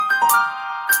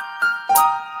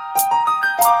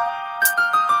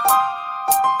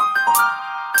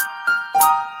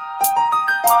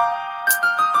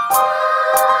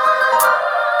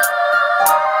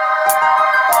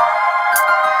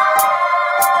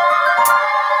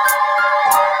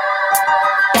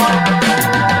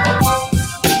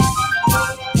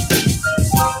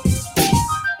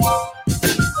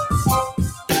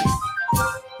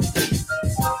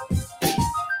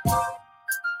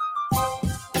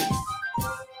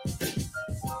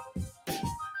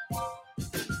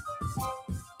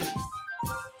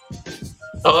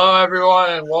Hello, everyone,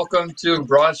 and welcome to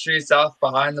Broad Street South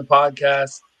Behind the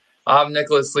Podcast. I'm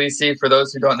Nicholas Lisi. For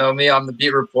those who don't know me, I'm the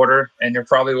beat reporter, and you're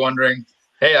probably wondering,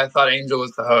 "Hey, I thought Angel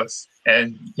was the host,"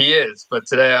 and he is. But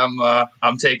today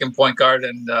I'm taking point guard,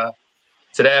 and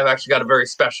today I've actually got a very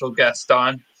special guest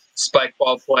on, spike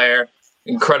ball player,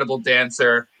 incredible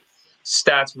dancer,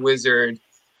 stats wizard,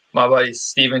 my buddy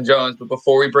Stephen Jones. But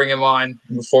before we bring him on,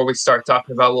 before we start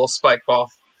talking about a little spike ball,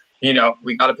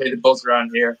 we got to pay the bills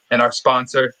around here. And our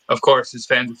sponsor, of course, is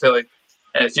Fans of Philly.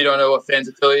 And if you don't know what Fans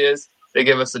of Philly is, they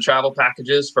give us the travel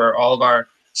packages for all of our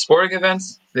sporting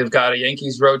events. They've got a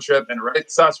Yankees road trip and a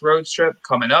Red Sox road trip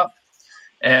coming up.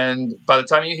 And by the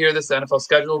time you hear this, the NFL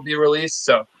schedule will be released.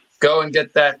 So go and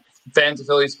get that Fans of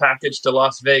Phillies package to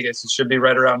Las Vegas. It should be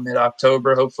right around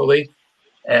mid-October, hopefully.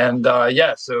 And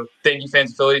so thank you,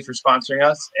 Fans of Philly, for sponsoring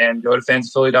us. And go to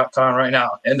fansofphilly.com right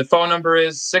now. And the phone number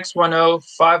is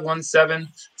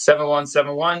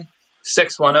 610-517-7171,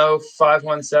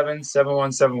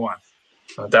 610-517-7171.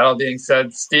 With that all being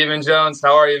said, Stephen Jones,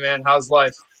 how are you, man? How's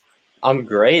life? I'm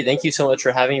great. Thank you so much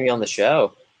for having me on the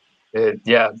show. Dude,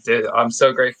 I'm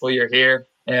so grateful you're here.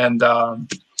 And what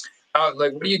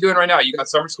are you doing right now? You got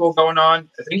summer school going on.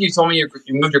 I think you told me you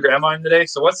moved your grandma in today.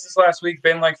 So what's this last week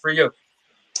been like for you?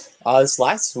 This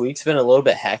last week's been a little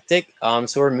bit hectic.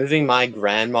 So we're moving my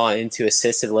grandma into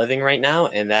assisted living right now,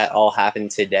 and that all happened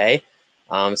today.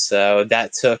 So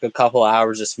that took a couple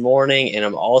hours this morning, and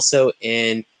I'm also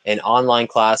in an online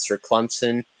class for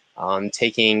Clemson,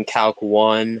 taking Calc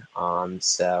 1.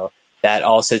 So that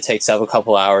also takes up a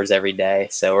couple hours every day.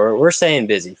 So we're staying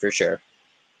busy for sure.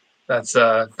 That's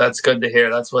good to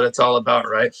hear. That's what it's all about,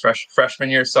 right?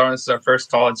 Freshman year summer. This is our first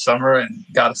college summer, and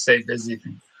got to stay busy.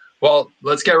 Well,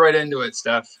 let's get right into it,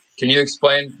 Steph. Can you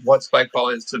explain what spike ball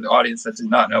is to the audience that did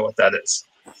not know what that is?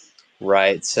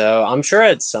 Right. So I'm sure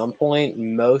at some point,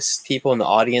 most people in the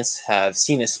audience have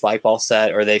seen a spike ball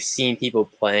set or they've seen people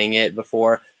playing it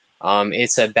before.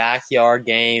 It's a backyard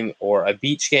game or a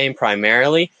beach game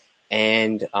primarily,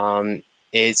 and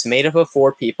it's made up of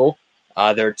four people.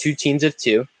 There are two teams of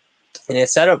two, and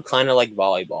it's set up kind of like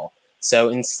volleyball. So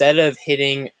instead of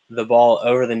hitting the ball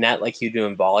over the net like you do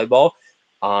in volleyball,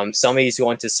 somebody's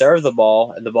going to serve the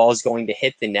ball is going to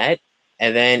hit the net,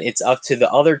 and then it's up to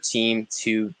the other team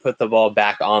to put the ball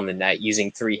back on the net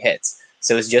using 3 hits.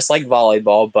 So it's just like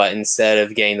volleyball, but instead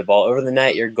of getting the ball over the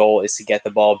net, your goal is to get the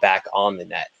ball back on the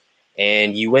net.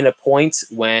 And you win a point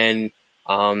when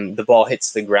the ball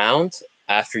hits the ground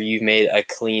after you've made a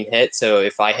clean hit. So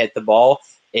if I hit the ball,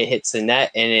 it hits the net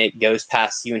and it goes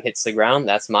past you and hits the ground,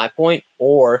 that's my point.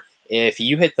 Or if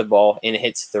you hit the ball and it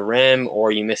hits the rim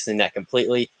or you miss the net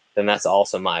completely, then that's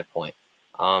also my point.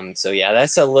 So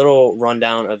that's a little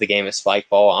rundown of the game of spike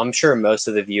ball. I'm sure most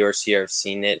of the viewers here have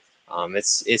seen it.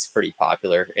 It's pretty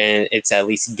popular, and it's at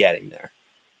least getting there.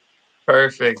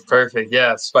 Perfect.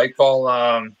 Yeah, spike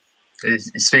ball.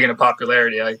 Speaking of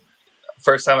popularity,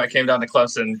 first time I came down to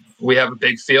Clemson, we have a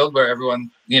big field where everyone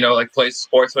plays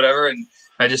sports, whatever, and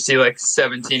I just see like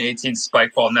 17, 18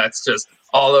 spike ball nets just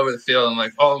all over the field. I'm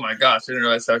like, oh my gosh, I didn't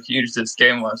realize how huge this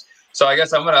game was. So I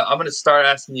guess I'm gonna start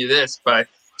asking you this,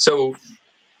 so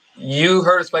you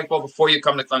heard of spike ball before you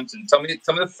come to Clemson. Tell me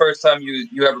the first time you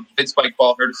ever played spike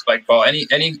ball, heard of spike ball.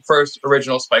 Any first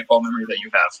original spike ball memory that you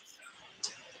have?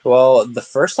 Well, the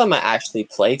first time I actually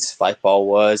played spike ball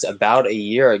was about a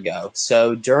year ago.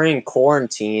 So during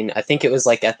quarantine, I think it was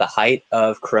like at the height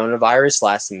of coronavirus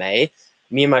last May,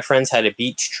 me and my friends had a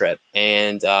beach trip,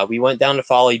 and we went down to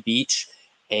Folly Beach,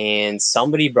 and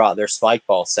somebody brought their spike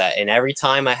ball set. And every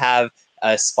time I have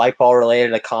a spike ball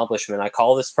related accomplishment, I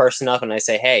call this person up and I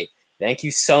say, hey, thank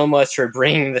you so much for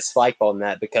bringing the spike ball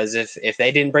net, because if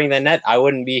they didn't bring the net, I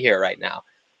wouldn't be here right now.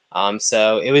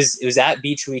 So it was at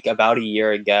Beach Week about a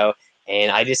year ago,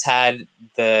 and I just had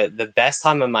the best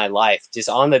time of my life, just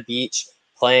on the beach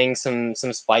playing some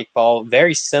spike ball.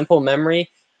 Very simple memory,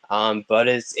 but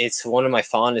it's one of my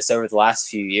fondest over the last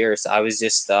few years. I was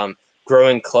just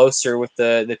growing closer with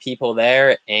the people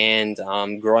there, and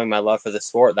growing my love for the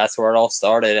sport. That's where it all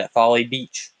started, at Folly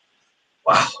Beach.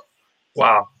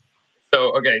 Wow.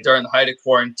 So okay, during the height of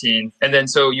quarantine, and then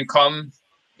so you come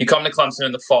to Clemson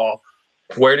in the fall.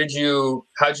 How'd you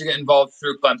get involved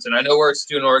through Clemson? I know we're a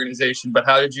student organization, but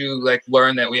how did you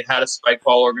learn that we had a spike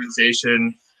ball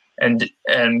organization and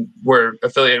we're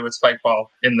affiliated with spike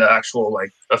ball in the actual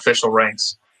official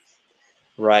ranks?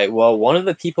 Right. Well, one of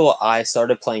the people I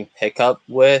started playing pickup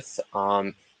with,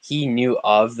 he knew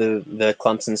of the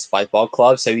Clemson Spike Ball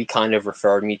Club, so he kind of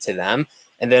referred me to them.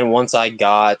 And then once I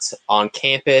got on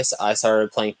campus, I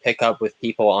started playing pickup with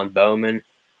people on Bowman,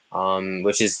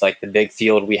 which is like the big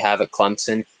field we have at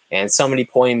Clemson. and somebody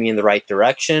pointed me in the right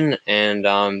direction, and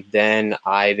then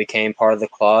I became part of the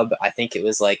club. I think it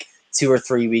was like 2 or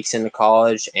 3 weeks into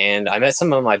college, and I met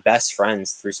some of my best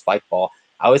friends through Spikeball.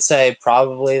 I would say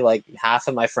probably like half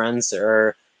of my friends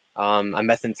are I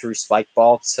met them through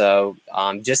Spikeball. So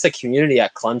just the community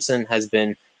at Clemson has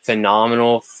been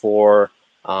phenomenal for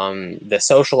the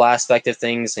social aspect of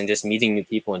things and just meeting new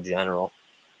people in general.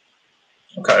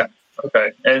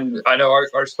 Okay. And I know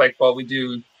our Spikeball, we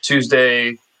do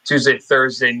Tuesday,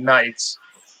 Thursday nights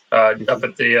up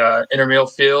at the intramural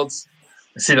fields.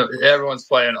 See, everyone's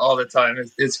playing all the time.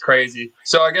 It's crazy.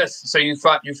 So I guess you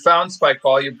found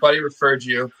Spikeball. Your buddy referred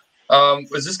you.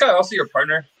 Was this guy also your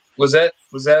partner? Was that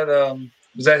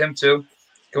him too?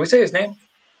 Can we say his name?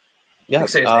 Yeah. We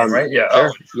say his name, right? Yeah.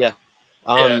 Sure.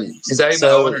 Owen. Yeah. Is that even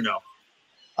Owen or no?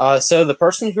 So the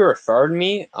person who referred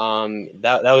me,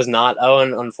 that was not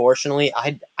Owen, unfortunately.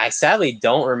 I sadly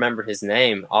don't remember his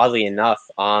name, oddly enough.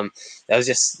 That was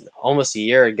just almost a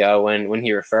year ago when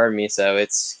he referred me, so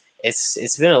it's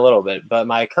been a little bit. But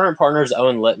my current partner is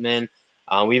Owen Littman.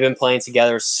 We've been playing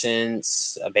together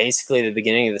since basically the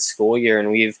beginning of the school year, and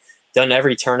we've done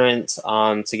every tournament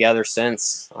together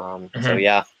since. So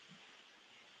yeah.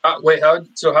 Wait, how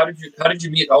did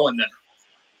you meet Owen then?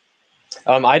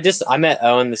 I met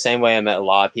Owen the same way I met a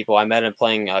lot of people. I met him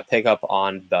playing pickup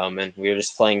on Bowman. We were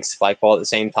just playing Spikeball at the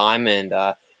same time,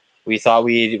 and we thought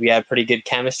we had pretty good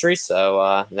chemistry.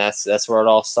 So that's where it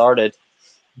all started.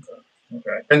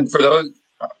 Okay. And for those,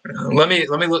 let me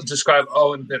describe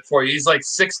Owen a bit for you. He's like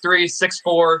 6'3",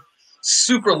 6'4",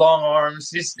 super long arms.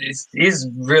 He's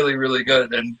really, really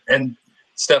good. And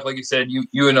Steph, like you said,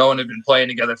 you and Owen have been playing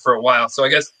together for a while. So I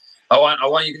guess I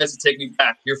want you guys to take me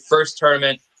back. Your first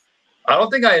tournament. I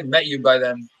don't think I had met you by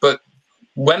then, but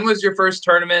when was your first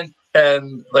tournament?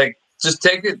 And just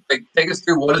take us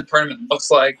through what a tournament looks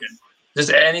like, and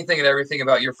just anything and everything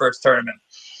about your first tournament.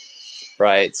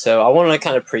 Right. So I want to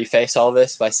kind of preface all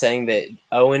this by saying that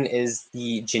Owen is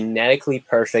the genetically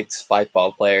perfect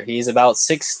Spikeball player. He's about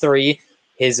 6'3".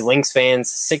 His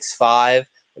wingspan's 6'5",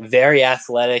 very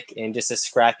athletic, and just a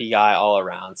scrappy guy all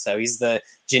around. So he's the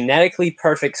genetically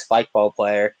perfect Spikeball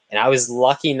player, and I was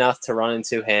lucky enough to run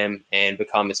into him and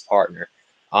become his partner.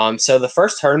 So the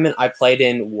first tournament I played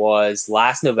in was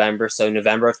last November, so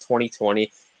November of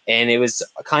 2020, and it was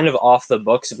kind of off the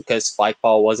books because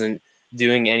Spikeball wasn't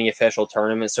doing any official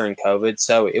tournaments during COVID.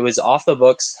 So it was off the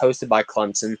books, hosted by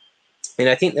Clemson. And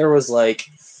I think there was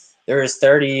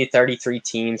 30, 33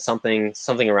 teams,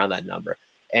 something around that number.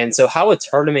 And so how a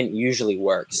tournament usually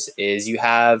works is you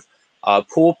have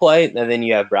pool play, and then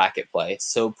you have bracket play.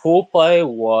 So pool play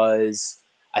was,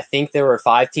 I think there were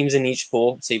 5 teams in each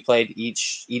pool. So you played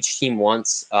each team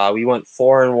once. We went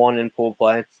 4-1 in pool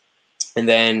play. And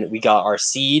then we got our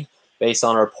seed based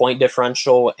on our point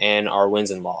differential and our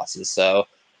wins and losses. So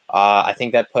I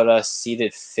think that put us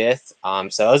seeded 5th.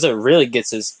 So that was a really good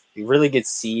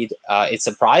seed. It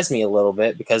surprised me a little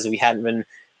bit because we hadn't been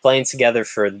playing together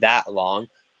for that long.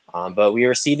 But we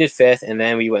were seeded 5th, and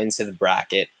then we went into the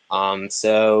bracket.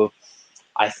 So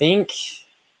I think,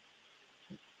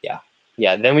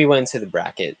 then we went into the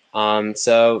bracket.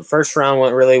 So first round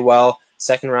went really well.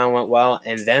 Second round went well.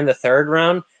 And then the third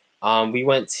round, we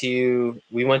went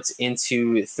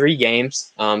into 3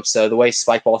 games. So the way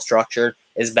Spikeball structured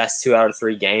is best 2 out of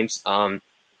 3 games. And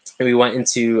we went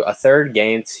into a third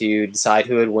game to decide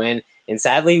who would win. And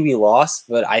sadly, we lost,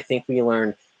 but I think we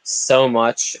learned so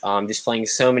much just playing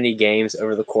so many games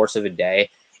over the course of a day.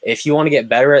 If you want to get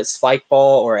better at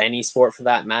Spikeball or any sport for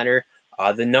that matter,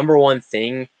 the number one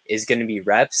thing is going to be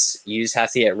reps. You just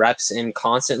have to get reps in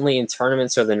constantly, and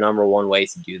tournaments are the number one way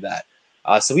to do that.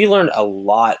 So we learned a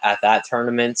lot at that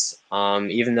tournament.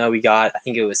 Even though we got, I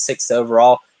think it was 6th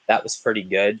overall, that was pretty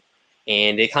good.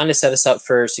 And it kind of set us up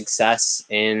for success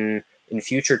in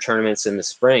future tournaments in the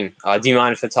spring. Do you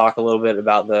mind if I talk a little bit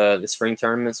about the spring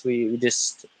tournaments we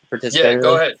just participated in? Yeah,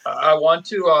 go ahead. I wanted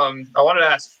to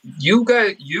ask, you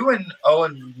and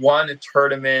Owen won a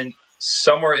tournament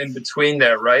somewhere in between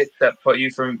there, right? That put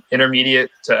you from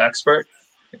intermediate to expert.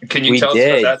 Can you tell us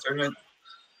about that tournament?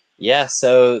 Yeah,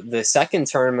 so the second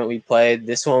tournament we played,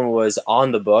 this one was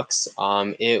on the books.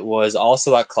 It was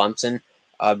also at Clemson,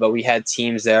 but we had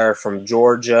teams there from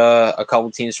Georgia, a couple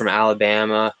teams from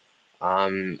Alabama.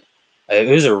 It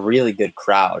was a really good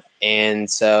crowd. And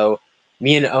so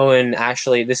me and Owen,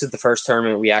 actually, this is the first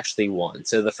tournament we actually won.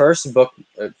 So the first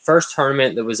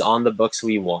tournament that was on the books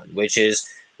we won, which is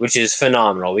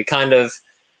phenomenal. We kind of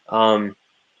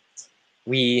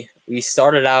we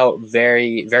started out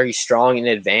very, very strong and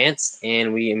advanced,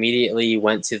 and we immediately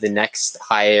went to the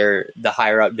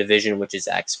higher up division, which is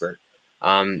expert.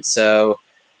 So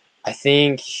I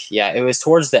think, yeah, it was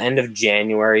towards the end of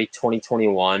January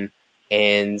 2021,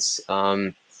 and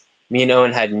me and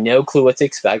Owen had no clue what to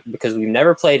expect because we've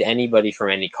never played anybody from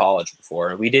any college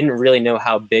before. We didn't really know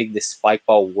how big the spike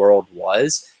ball world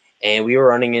was, and we were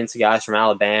running into guys from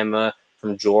Alabama,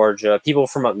 from Georgia, people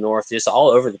from up north, just all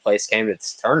over the place came to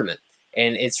this tournament.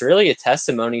 And it's really a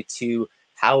testimony to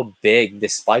how big the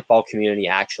spike ball community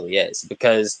actually is,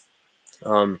 because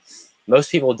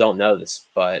most people don't know this,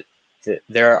 but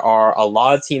there are a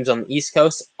lot of teams on the East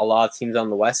Coast, a lot of teams on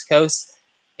the West Coast,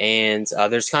 and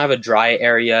there's kind of a dry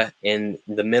area in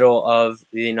the middle of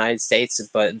the United States.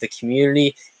 But the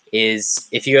community is,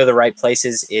 if you go to the right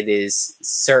places, it is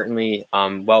certainly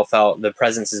well felt. The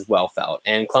presence is well felt,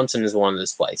 and Clemson is one of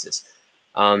those places.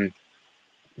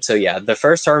 So yeah, the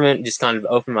first tournament just kind of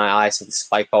opened my eyes to the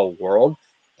spike ball world,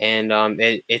 and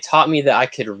it taught me that I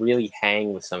could really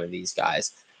hang with some of these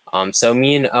guys. So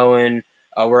me and Owen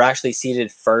were actually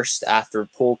seated first after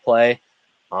pool play,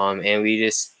 and we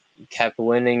just kept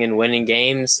winning and winning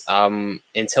games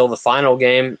until the final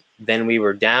game. Then we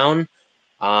were down,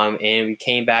 and we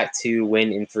came back to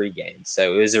win in 3 games.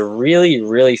 So it was a really,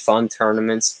 really fun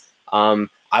tournament.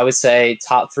 I would say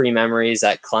top 3 memories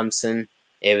at Clemson.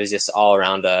 It was just all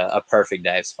around a perfect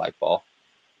day of spike ball.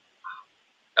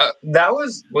 That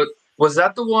was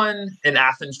that the one in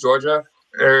Athens, Georgia,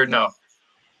 or no?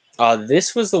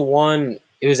 This was the one.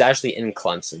 It was actually in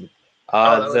Clemson.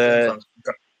 That was in Clemson.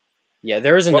 Okay. Yeah,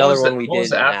 there was another one we did. What was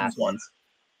the Athens one?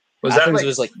 Was Athens that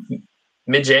was like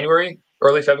mid-January,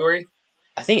 early February?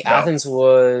 I think Athens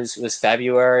was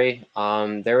February.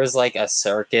 There was like a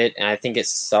circuit, and I think it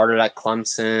started at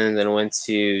Clemson, then went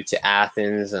to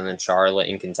Athens, and then Charlotte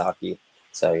in Kentucky.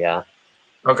 So yeah.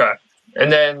 Okay,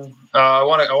 and then I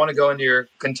want to go into your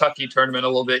Kentucky tournament a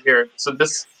little bit here. So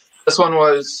this one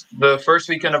was the first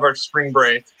weekend of our spring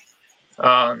break.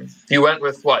 You went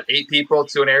with 8 people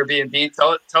to an Airbnb.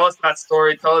 Tell us that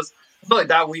story. Tell us. I feel like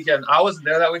that weekend, I wasn't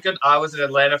there that weekend. I was in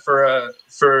Atlanta for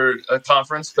a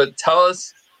conference. But tell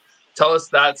us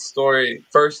that story.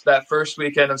 That first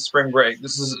weekend of spring break.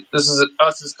 This is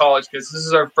us as college kids. This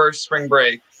is our first spring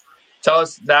break. Tell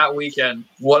us that weekend,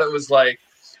 what it was like,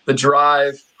 the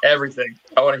drive, everything.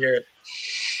 I want to hear it.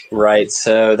 Right.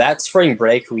 So that spring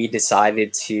break, we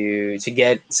decided to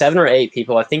get 7 or 8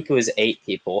 people. I think it was 8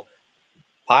 people.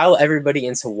 Pile everybody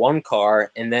into one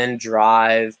car and then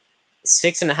drive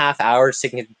 6.5 hours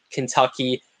to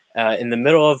Kentucky, in the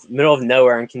middle of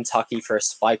nowhere in Kentucky for a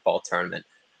spike ball tournament.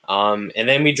 And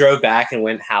then we drove back and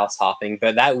went house hopping.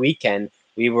 But that weekend,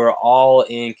 we were all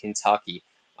in Kentucky.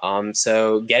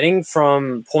 So getting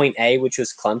from point A, which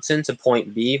was Clemson, to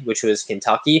point B, which was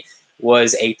Kentucky,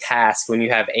 was a task when you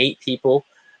have 8 people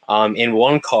in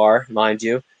one car, mind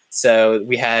you. So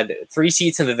we had 3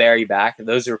 seats in the very back.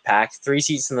 Those were packed. 3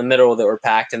 seats in the middle that were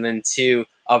packed, and then 2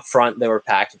 up front that were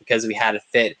packed because we had to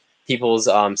fit people's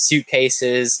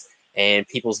suitcases and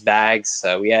people's bags.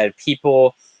 So we had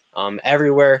people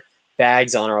everywhere,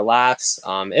 bags on our laps.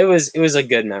 It was a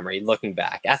good memory looking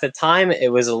back. At the time,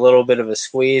 it was a little bit of a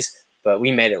squeeze, but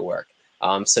we made it work.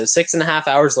 So 6.5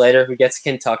 hours later, we get to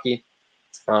Kentucky.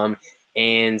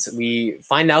 And we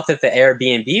find out that the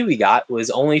Airbnb we got was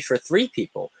only for 3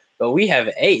 people. But we have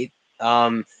 8,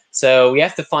 so we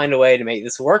have to find a way to make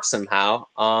this work somehow.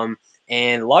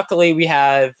 And luckily, we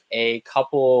have a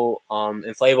couple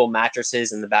inflatable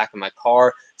mattresses in the back of my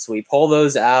car, so we pull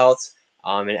those out,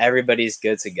 and everybody's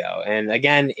good to go. And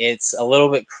again, it's a little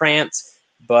bit cramped,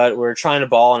 but we're trying to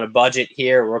ball on a budget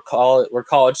here. We're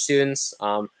college students.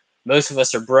 Most of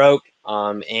us are broke,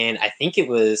 and I think it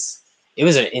was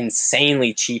an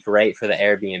insanely cheap rate for the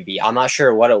Airbnb. I'm not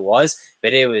sure what it was,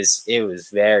 but it was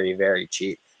very, very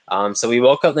cheap. So we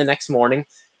woke up the next morning,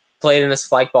 played in a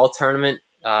spike ball tournament,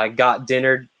 got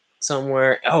dinner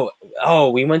somewhere.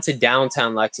 We went to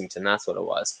downtown Lexington. That's what it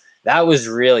was. That was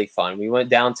really fun. We went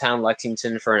downtown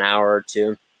Lexington for an hour or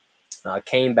 2,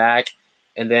 came back,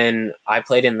 and then I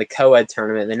played in the co-ed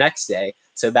tournament the next day.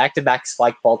 So back-to-back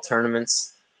spike ball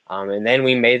tournaments, and then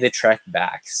we made the trek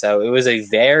back. So it was a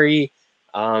very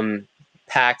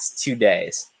packed 2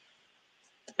 days.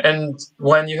 And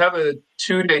when you have a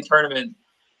 2-day tournament,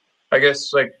 I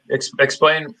guess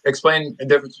explain the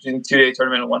difference between 2-day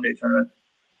tournament and 1-day tournament.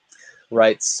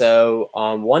 Right. So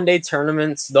 1-day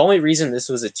tournaments. The only reason this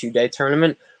was a 2-day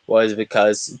tournament was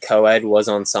because co-ed was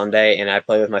on Sunday, and I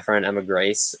played with my friend Emma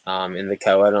Grace in the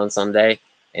co-ed on Sunday.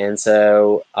 And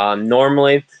so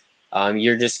normally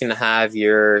you're just gonna have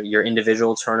your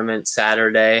individual tournament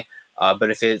Saturday. But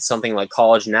if it's something like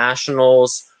college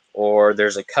nationals or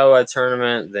there's a co-ed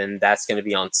tournament, then that's going to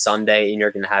be on Sunday, and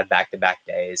you're going to have back-to-back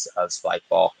days of spike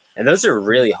ball. And those are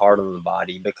really hard on the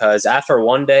body because after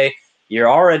one day, you're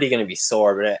already going to be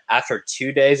sore, but after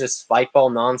 2 days of spike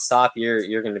ball nonstop,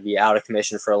 you're going to be out of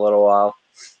commission for a little while.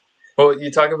 Well,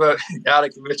 you talk about out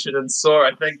of commission and sore.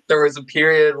 I think there was a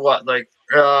period,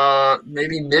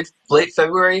 maybe late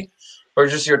February, where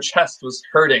just your chest was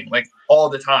hurting like all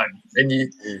the time. And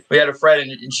we had a friend,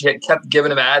 and she kept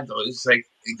giving him Advil. It was like,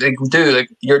 dude, like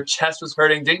your chest was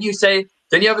hurting. Didn't you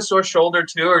have a sore shoulder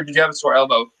too, or did you have a sore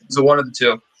elbow? It was one of the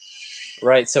two.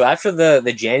 Right. So after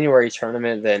the January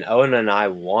tournament, then Owen and I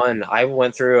won. I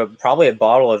went through probably a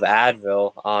bottle of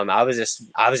Advil. I was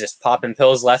just popping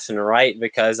pills left and right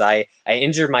because I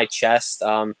injured my chest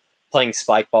playing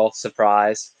spike ball,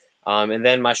 surprise. And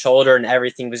then my shoulder and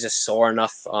everything was just sore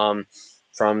enough from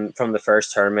the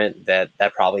first tournament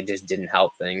that probably just didn't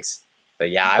help things.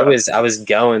 But yeah, I was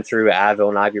going through Advil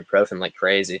and ibuprofen like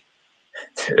crazy.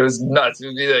 It was nuts. It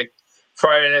would be like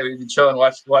Friday night, we'd be chilling,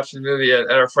 watching the movie at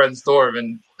our friend's dorm,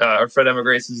 and our friend Emma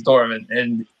Grace's dorm,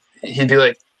 and he'd be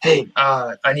like, "Hey,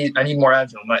 I need more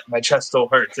Advil. My chest still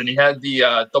hurts." And he had the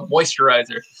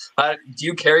moisturizer. Do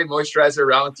you carry moisturizer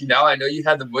around with you now? I know you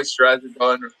had the moisturizer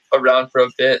going around for a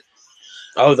bit.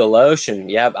 Oh, the lotion.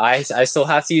 Yep, I still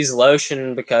have to use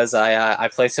lotion because I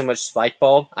play so much spike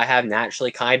ball. I have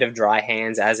naturally kind of dry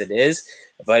hands as it is.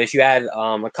 But if you add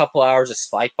a couple hours of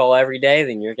spike ball every day,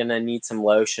 then you're gonna need some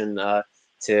lotion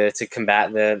to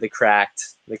combat the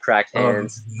cracked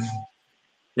hands.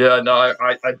 Yeah, no, I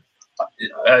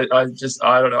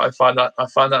don't know. I find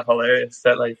that hilarious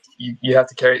that like you have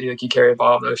to carry a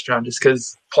bottle of lotion around just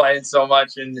because playing so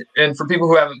much, and for people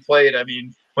who haven't played, I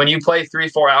mean, when you play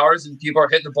 3-4 hours and people are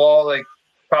hitting the ball like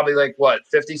probably like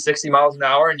 50, 60 miles an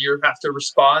hour, and you have to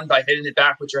respond by hitting it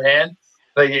back with your hand.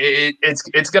 Like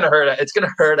it's gonna hurt. It's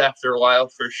gonna hurt after a while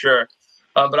for sure.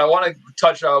 But I want to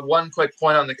touch one quick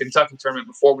point on the Kentucky tournament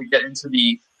before we get into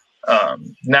the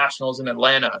nationals in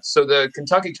Atlanta. So the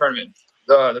Kentucky tournament,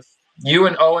 you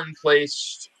and Owen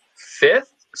placed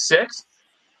 5th, 6th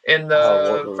in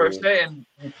the first day. And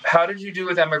how did you do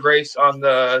with Emma Grace on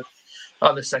the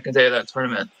second day of that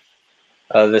tournament?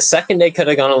 The second day could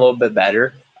have gone a little bit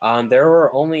better. There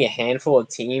were only a handful of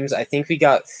teams. I think we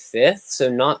got 5th, so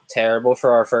not terrible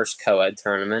for our first co-ed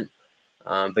tournament.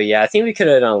 But yeah, I think we could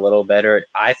have done a little better.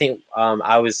 I think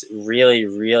I was really,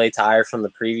 really tired from the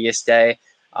previous day.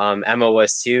 Emma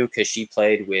was too because she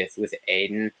played with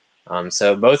Aiden.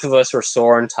 So both of us were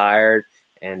sore and tired.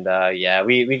 And yeah,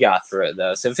 we got through it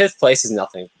though. So 5th place is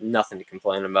nothing to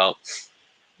complain about.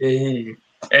 Hey.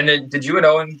 And then did you and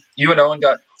Owen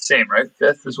got same, right?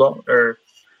 5th as well, or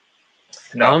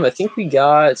no? I think we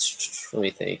got. Let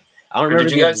me think. I don't remember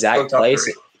the exact place.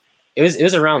 It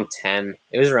was around 10.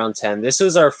 It was around 10. This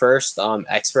was our first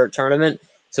expert tournament,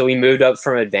 so we moved up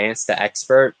from advanced to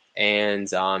expert, and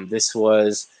this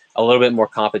was a little bit more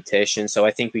competition. So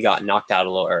I think we got knocked out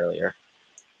a little earlier.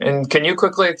 And can you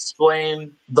quickly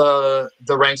explain the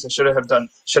ranks? I should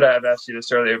have asked you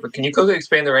this earlier, but can you quickly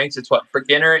explain the ranks? It's what?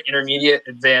 Beginner, intermediate,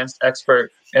 advanced,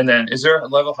 expert, and then is there a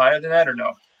level higher than that or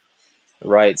no?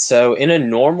 Right. So in a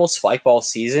normal spike ball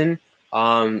season,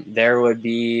 there would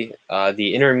be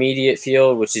the intermediate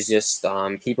field, which is just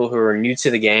people who are new to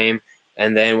the game,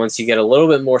 and then once you get a little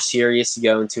bit more serious, you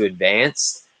go into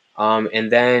advanced,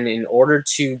 and then in order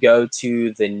to go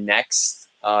to the next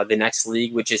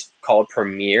league, which is called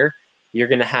Premier, you're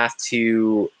going to have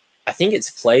to, I think it's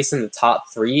place in the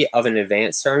top 3 of an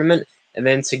advanced tournament. And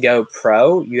then to go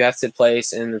pro, you have to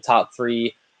place in the top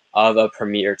 3 of a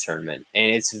Premier tournament.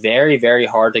 And it's very, very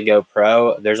hard to go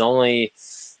pro. There's only,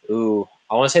 I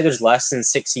want to say there's less than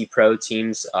 60 pro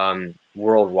teams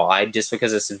worldwide just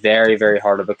because it's very, very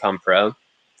hard to become pro.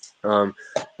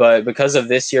 But because of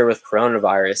this year with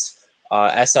coronavirus,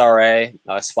 SRA,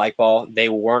 Spikeball, they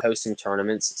weren't hosting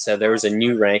tournaments, so there was a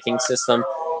new ranking system.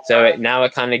 So now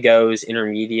it kind of goes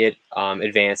intermediate,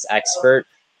 advanced, expert,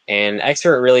 and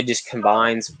expert really just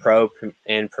combines pro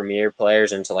and premier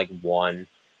players into one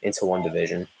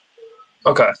division.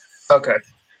 Okay.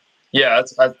 Yeah,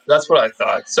 that's what I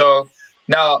thought. So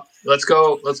now let's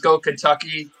go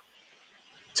Kentucky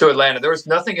to Atlanta. There was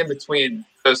nothing in between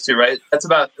those two, right? It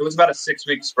was about a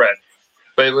 6-week spread.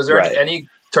 But was there any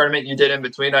tournament you did in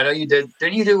between? I know you did.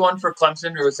 Didn't you do one for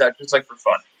Clemson, or was that just for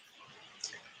fun?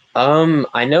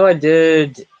 I know I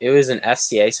did. It was an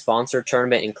FCA sponsored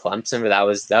tournament in Clemson, but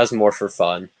that was more for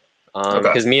fun.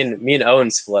 Because me and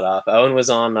Owen split up. Owen was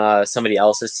on somebody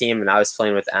else's team, and I was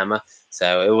playing with Emma.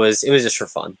 So it was just for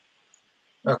fun.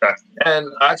 Okay. And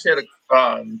I actually had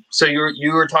so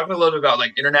you were talking a little bit about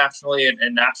internationally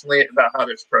and nationally about how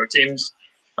there's pro teams.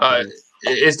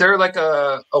 is there like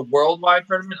a worldwide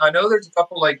tournament? I know there's a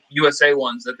couple like USA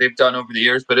ones that they've done over the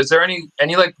years, but is there any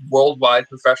like worldwide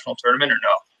professional tournament or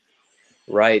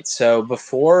no? Right. So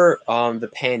before the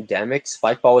pandemic,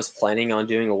 Spikeball was planning on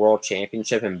doing a world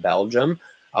championship in Belgium,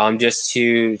 just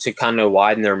to kind of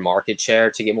widen their market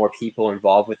share to get more people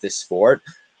involved with this sport.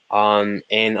 And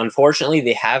unfortunately,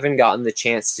 they haven't gotten the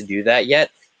chance to do that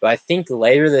yet. But I think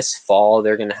later this fall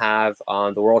they're going to have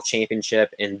the world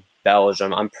championship in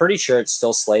Belgium. I'm pretty sure it's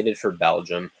still slated for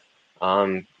Belgium.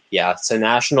 Yeah. So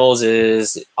nationals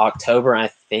is October. And I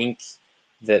think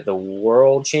that the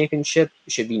world championship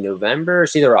should be November.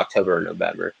 It's either October or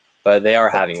November, but they are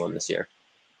having one this year.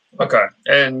 Okay.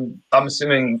 And I'm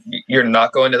assuming you're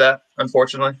not going to that,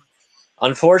 unfortunately?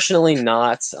 Unfortunately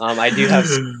not. I do have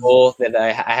school that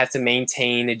I have to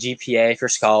maintain a GPA for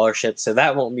scholarship, so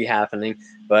that won't be happening.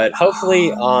 But hopefully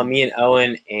me and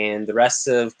Owen and the rest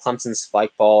of Clemson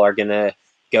Spikeball are going to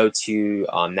go to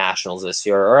nationals this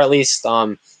year, or at least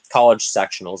college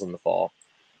sectionals in the fall.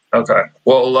 Okay.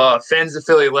 Well, fans of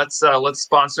Philly, let's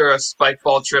sponsor a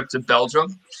Spikeball trip to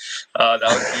Belgium.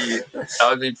 That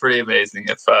would be pretty amazing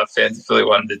if fans of Philly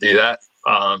wanted to do that.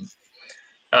 I'll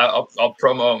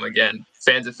promo them again.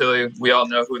 Fans of Philly, we all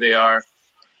know who they are.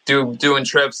 Doing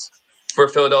trips for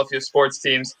Philadelphia sports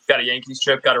teams. Got a Yankees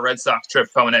trip, got a Red Sox trip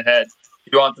coming ahead.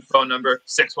 You want the phone number,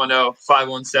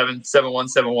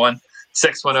 610-517-7171,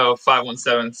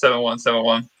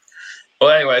 610-517-7171.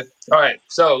 Well, anyway, all right.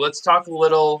 So let's talk a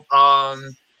little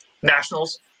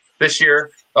nationals this year.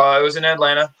 It was in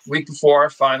Atlanta, week before our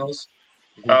finals.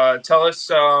 Tell us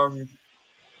kind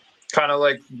of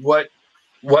like what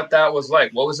that was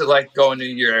like. What was it like going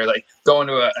to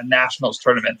a nationals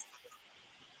tournament?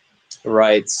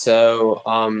 Right. So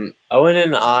Owen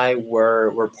and I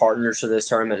were partners for this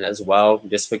tournament as well,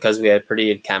 just because we had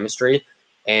pretty good chemistry,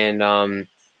 and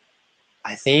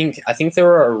I think there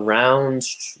were around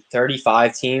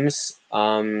 35 teams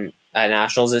at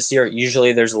nationals this year.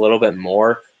 Usually there's a little bit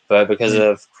more, but because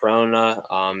of Corona,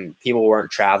 people weren't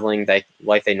traveling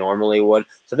like they normally would.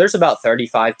 So there's about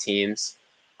 35 teams.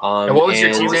 And what was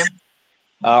your team name?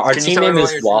 Our team name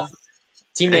is Waffle.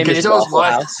 Team name is Waffle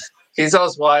House. Can you tell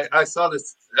us why? I saw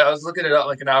this. I was looking it up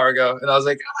like an hour ago, and I was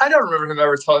like, I don't remember him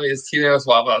ever telling me his team name was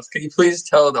Waffle House. Can you please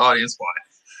tell the audience why?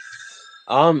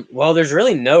 Well, there's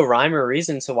really no rhyme or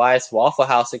reason to why it's Waffle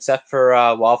House, except for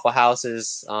Waffle House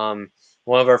is one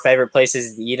of our favorite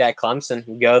places to eat at Clemson.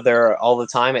 We go there all the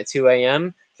time at 2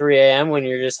 a.m., 3 a.m. when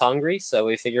you're just hungry. So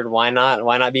we figured, why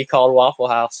not be called Waffle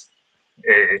House?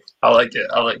 Hey, I like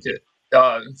it.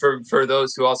 For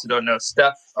those who also don't know,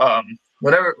 Steph,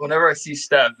 whenever I see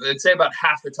Steph, I'd say about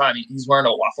half the time he's wearing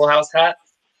a Waffle House hat.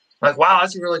 I'm like, wow,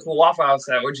 that's a really cool Waffle House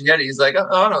hat. Where'd you get it? He's like,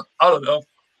 I don't know.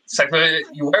 It's like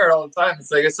you wear it all the time.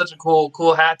 It's like it's such a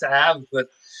cool hat to have. But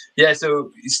yeah, so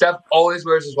Steph always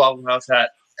wears his Waffle House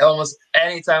hat almost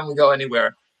anytime we go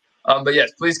anywhere. But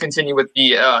yes, please continue with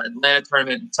the Atlanta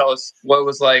tournament. Tell us what it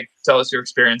was like. Tell us your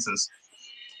experiences.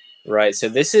 Right. So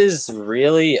this is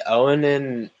really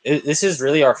this is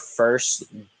really our first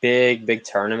big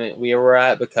tournament we were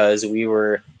at, because we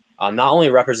were not only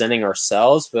representing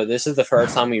ourselves, but this is the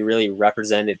first time we really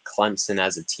represented Clemson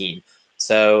as a team.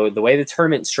 So the way the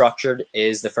tournament's structured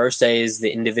is the first day is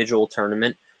the individual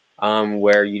tournament,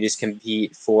 where you just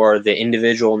compete for the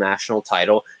individual national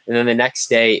title. And then the next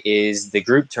day is the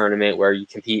group tournament, where you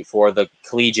compete for the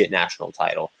collegiate national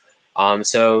title.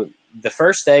 So the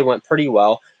first day went pretty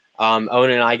well.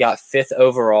 Owen and I got 5th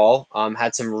overall,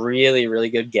 had some really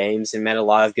good games and met a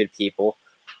lot of good people.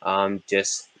 I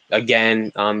just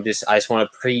want to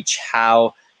preach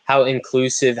how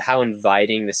inclusive, how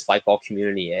inviting the Spikeball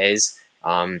community is.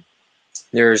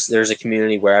 There's a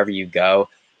community wherever you go,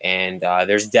 and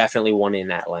there's definitely one in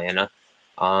Atlanta.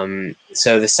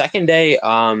 So the second day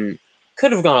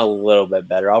could have gone a little bit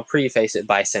better. I'll preface it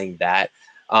by saying that.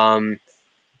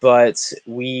 But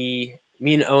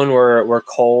me and Owen were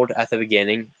cold at the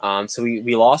beginning, so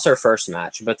we lost our first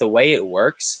match. But the way it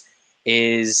works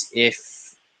is,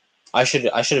 if I should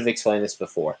have explained this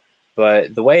before,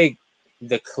 but the way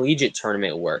the collegiate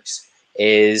tournament works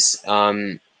is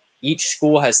each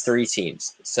school has 3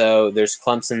 teams. So there's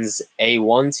Clemson's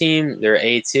A1 team, their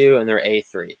A2, and their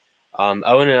A3.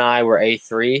 Owen and I were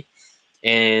A3,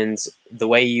 and the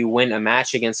way you win a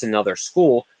match against another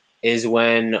school is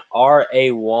when our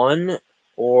A1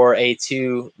 or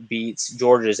A2 beats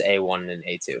Georgia's A1 and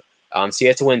A2. So you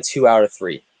have to win 2 out of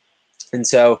 3. And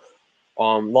so,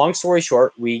 long story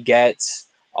short, we get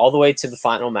all the way to the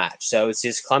final match. So it's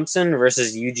just Clemson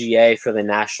versus UGA for the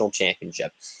national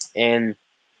championship. And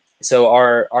so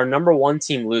our number 1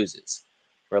 team loses.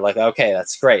 We're like, okay,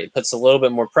 that's great. It puts a little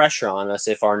bit more pressure on us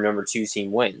if our number 2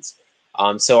 team wins.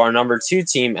 So our number 2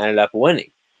 team ended up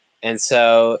winning. And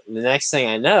so the next thing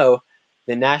I know,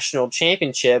 the national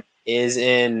championship is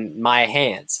in my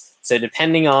hands. So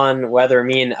depending on whether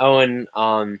me and Owen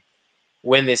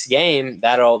win this game,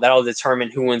 that'll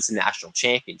determine who wins the national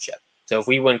championship. So if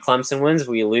we win, Clemson wins.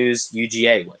 We lose,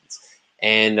 UGA wins.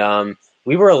 And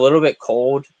we were a little bit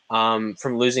cold from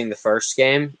losing the first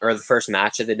game or the first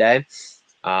match of the day.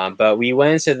 But we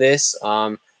went into this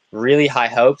really high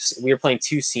hopes. We were playing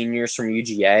 2 seniors from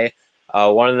UGA.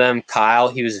 One of them, Kyle,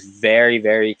 he was very,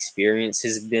 very experienced.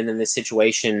 He's been in this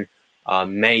situation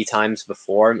many times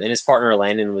before. And his partner,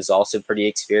 Landon, was also pretty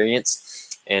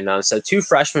experienced. And so 2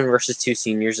 freshmen versus 2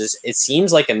 seniors, it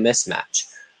seems like a mismatch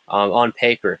on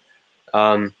paper.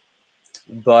 But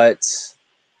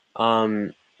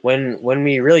when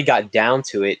we really got down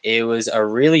to it, it was a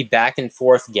really back and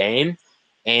forth game.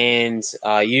 And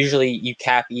usually you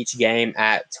cap each game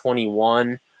at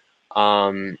 21.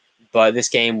 But this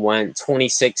game went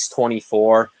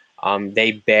 26-24.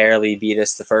 They barely beat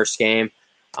us the first game.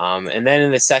 And then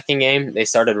in the second game, they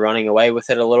started running away with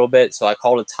it a little bit. So I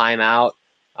called a timeout.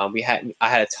 I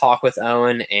had a talk with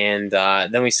Owen, and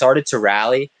then we started to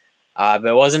rally. But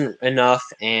it wasn't enough,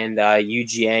 and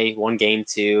UGA won game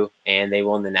 2, and they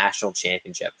won the national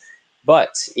championship.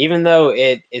 But even though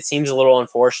it seems a little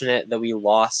unfortunate that we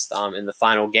lost in the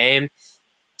final game,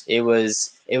 it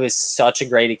was such a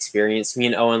great experience. Me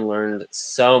and Owen learned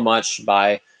so much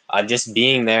by just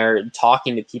being there,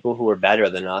 talking to people who were better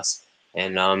than us,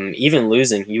 and even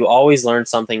losing. You always learn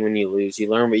something when you lose. You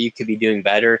learn what you could be doing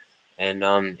better, and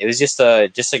it was just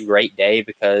a great day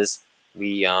because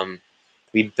we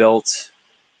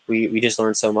just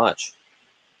learned so much.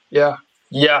 Yeah.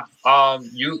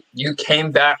 You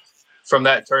came back from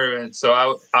that tournament, so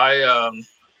I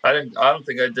don't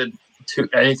think I did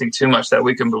anything too much that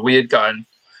weekend, but we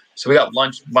got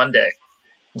lunch Monday,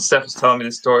 and Steph was telling me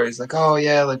the story. He's like, oh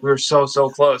yeah, like we were so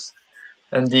close,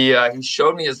 and he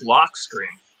showed me his lock screen,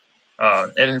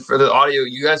 and for the audio,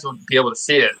 you guys won't be able to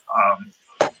see it.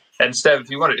 And Steph, if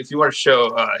you want to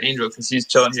show Angel, because he's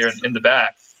chilling here in the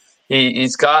back.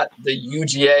 He's got the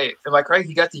UGA. Am I correct?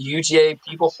 He got the UGA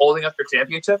people holding up their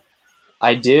championship?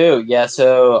 I do, yeah.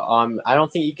 So I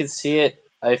don't think you can see it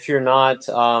if you're not.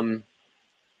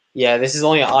 Yeah, this is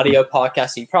only an audio podcast,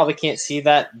 so you probably can't see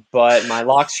that. But my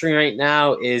lock screen right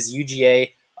now is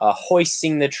UGA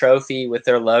hoisting the trophy with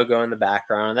their logo in the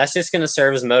background. And that's just going to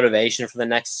serve as motivation for the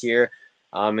next year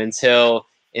until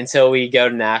we go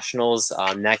to nationals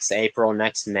next April,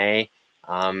 next May.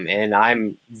 And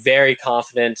I'm very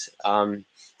confident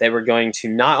that we're going to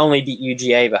not only beat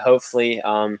UGA, but hopefully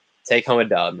take home a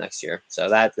dub next year. So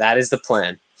that is the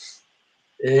plan.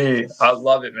 Hey, I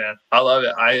love it, man. I love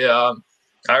it.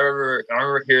 I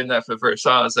remember hearing that for the first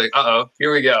time. I was like,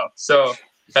 here we go. So,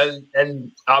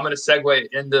 and I'm going to segue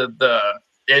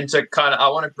into kind of, I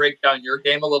want to break down your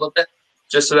game a little bit,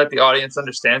 just so that the audience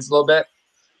understands a little bit.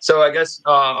 So I guess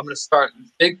I'm going to start.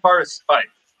 Big part of Spike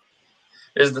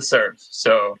is the serve.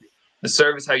 So the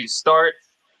serve is how you start.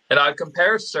 And I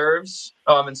compare serves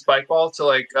in spike ball to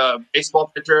like a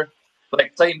baseball pitcher,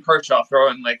 like Clayton Kershaw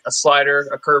throwing like a slider,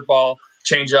 a curveball,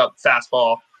 changeup,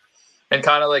 fastball, and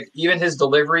kind of like even his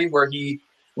delivery where he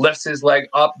lifts his leg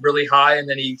up really high and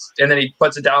then he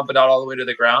puts it down but not all the way to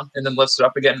the ground and then lifts it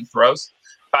up again and throws.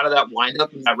 Kind of that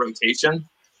windup and that rotation.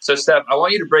 So Steph, I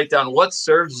want you to break down what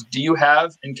serves do you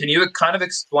have, and can you kind of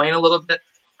explain a little bit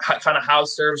kind of how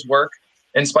serves work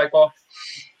in spike ball?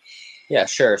 Yeah,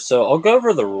 sure. So I'll go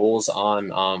over the rules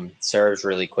on serves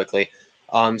really quickly.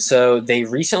 So they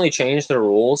recently changed the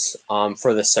rules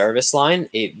for the service line.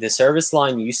 The service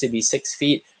line used to be 6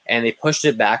 feet, and they pushed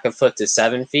it back a foot to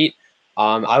 7 feet.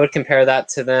 I would compare that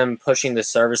to them pushing the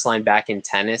service line back in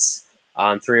tennis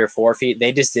 3 or 4 feet.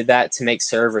 They just did that to make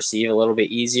serve receive a little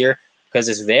bit easier because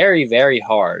it's very, very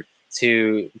hard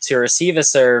to receive a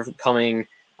serve coming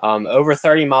over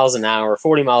 30 miles an hour,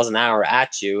 40 miles an hour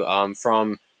at you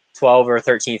from 12 or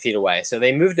 13 feet away. So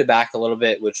they moved it back a little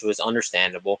bit, which was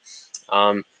understandable.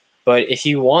 But if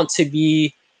you want to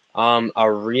be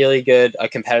a really good,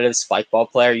 competitive spike ball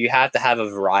player, you have to have a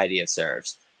variety of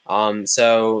serves.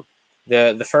 So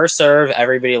the first serve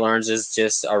everybody learns is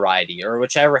just a righty, or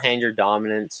whichever hand you're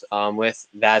dominant with.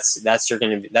 That's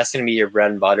going to be your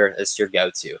bread and butter. It's your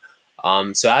go-to.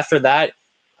 So after that,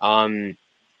 I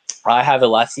have a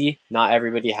lefty. Not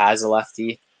everybody has a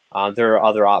lefty. There are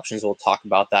other options. We'll talk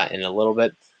about that in a little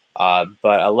bit. But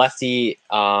a lefty,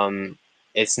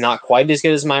 it's not quite as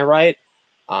good as my right,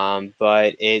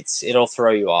 but it'll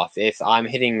throw you off. If I'm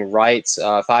hitting rights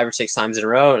 5 or 6 times in a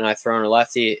row and I throw in a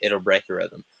lefty, it'll break your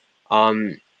rhythm.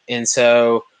 And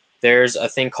so there's a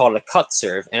thing called a cut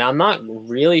serve, and I'm not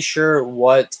really sure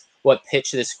what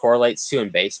pitch this correlates to in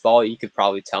baseball. You could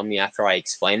probably tell me after I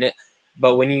explain it.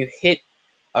 But when you hit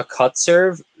a cut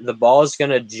serve, the ball is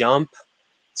going to jump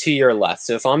to your left.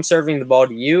 So if I'm serving the ball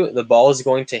to you, the ball is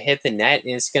going to hit the net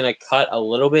and it's going to cut a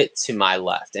little bit to my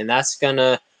left. And that's going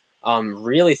to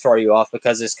really throw you off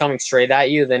because it's coming straight at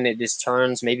you. Then it just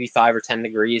turns maybe 5 or 10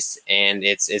 degrees and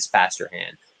it's past your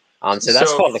hand. So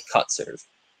that's called a cut serve.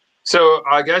 So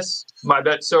I guess my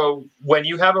bet. So when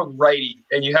you have a righty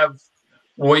and you have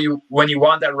when you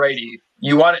want that righty,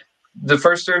 you want it. The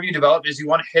first serve you develop is you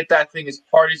want to hit that thing as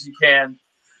hard as you can,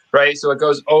 right? So it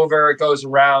goes over, it goes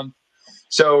around.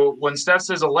 So when Steph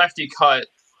says a lefty cut,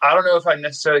 I don't know if I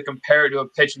necessarily compare it to a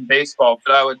pitch in baseball,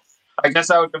 but I guess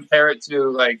I would compare it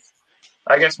to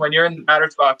when you're in the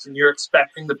batter's box and you're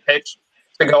expecting the pitch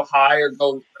to go high or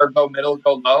go middle,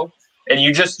 go low, and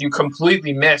you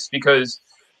completely miss because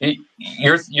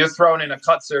you're throwing in a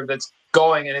cut serve that's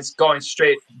going and it's going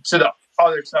straight to the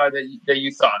other side that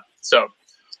you thought. So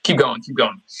keep going.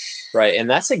 Right, and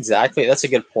that's a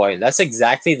good point. That's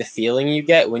exactly the feeling you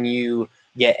get when you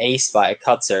get aced by a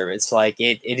cut serve. It's like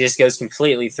it just goes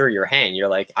completely through your hand. You're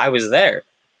like, I was there,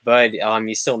 but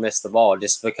you still missed the ball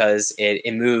just because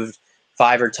it moved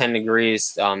 5 or 10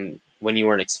 degrees when you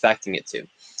weren't expecting it to.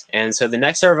 And so the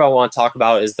next serve I want to talk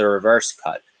about is the reverse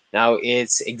cut. Now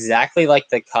it's exactly like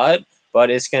the cut, but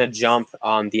it's going to jump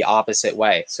the opposite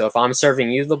way. So if I'm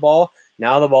serving you the ball,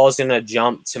 now the ball is going to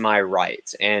jump to my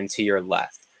right and to your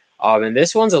left. And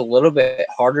this one's a little bit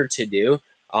harder to do.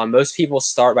 Most people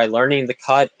start by learning the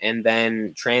cut and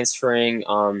then transferring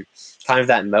kind of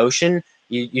that motion.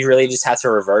 You really just have to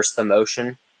reverse the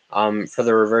motion for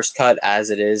the reverse cut as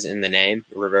it is in the name,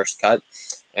 reverse cut.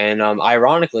 And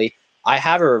ironically, I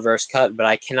have a reverse cut, but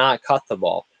I cannot cut the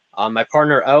ball. My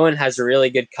partner Owen has a really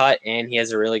good cut and he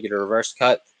has a really good reverse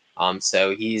cut.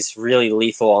 So he's really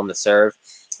lethal on the serve.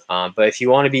 But if you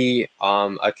want to be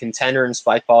a contender in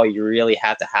spike ball, you really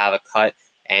have to have a cut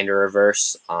and a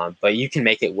reverse, but you can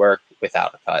make it work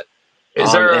without a cut.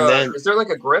 Is there like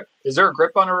a grip? Is there a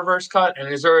grip on a reverse cut?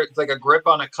 And is there like a grip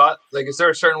on a cut? Like, is there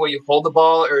a certain way you hold the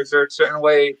ball, or is there a certain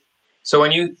way? So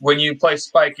when you play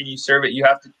spike and you serve it, you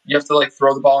have to like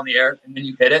throw the ball in the air and then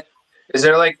you hit it. Is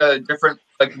there like a different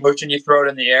like motion you throw it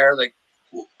in the air? Like,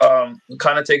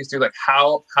 kind of take us through like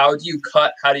how do you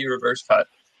cut? How do you reverse cut?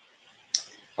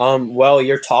 Well,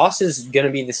 your toss is going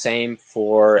to be the same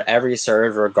for every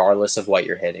serve, regardless of what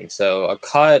you're hitting. So a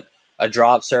cut, a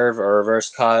drop serve, or a reverse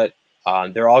cut,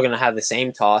 they're all going to have the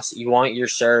same toss. You want your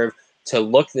serve to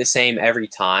look the same every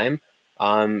time,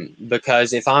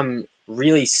 because if I'm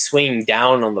really swinging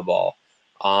down on the ball,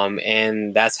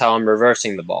 and that's how I'm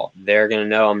reversing the ball, they're going to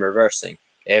know I'm reversing.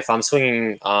 If I'm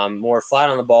swinging more flat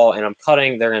on the ball and I'm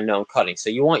cutting, they're going to know I'm cutting. So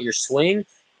you want your swing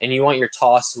and you want your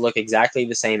toss to look exactly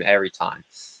the same every time.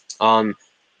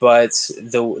 But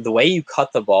the way you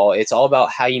cut the ball, it's all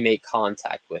about how you make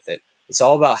contact with it. It's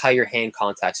all about how your hand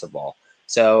contacts the ball.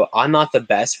 So I'm not the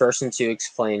best person to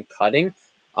explain cutting,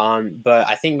 but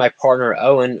I think my partner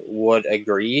Owen would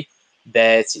agree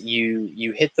that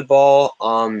you hit the ball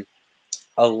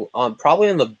probably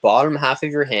on the bottom half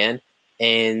of your hand,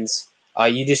 and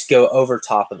you just go over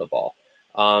top of the ball.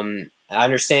 I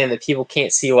understand that people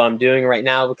can't see what I'm doing right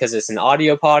now because it's an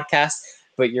audio podcast,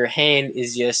 but your hand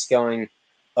is just going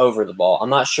over the ball. I'm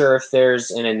not sure if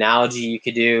there's an analogy you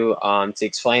could do to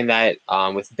explain that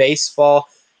with baseball,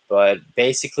 but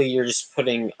basically you're just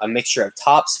putting a mixture of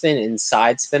top spin and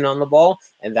side spin on the ball,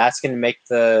 and that's going to make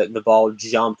the ball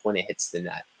jump when it hits the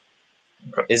net.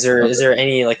 Is there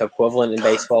any like equivalent in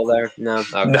baseball there? No?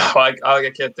 Okay. No, I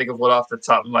can't think of one off the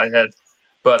top of my head.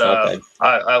 But Okay.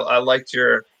 I liked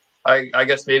your I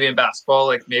guess maybe in basketball,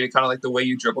 like maybe kind of like the way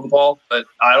you dribble the ball, but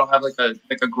I don't have like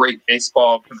a great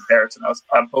baseball comparison. I was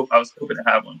hoping to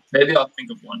have one. Maybe I'll think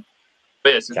of one.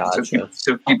 But yeah,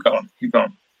 so keep going.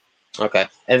 Okay,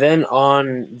 and then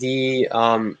on the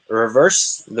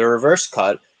reverse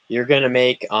cut, you're gonna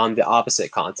make the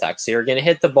opposite contact. So you're gonna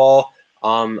hit the ball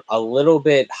a little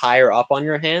bit higher up on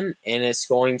your hand, and it's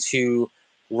going to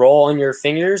roll on your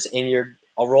fingers, and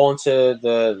I'll roll into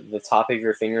the top of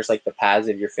your fingers, like the pads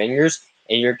of your fingers,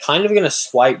 and you're kind of going to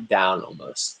swipe down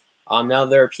almost. Now,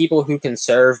 there are people who can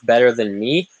serve better than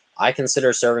me. I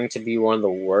consider serving to be one of the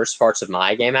worst parts of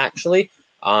my game, actually,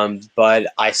 but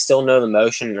I still know the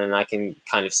motion, and I can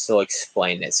kind of still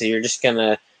explain it. So you're just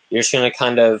gonna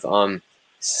kind of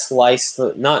slice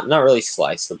not really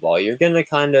slice the ball. You're gonna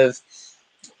kind of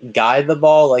guide the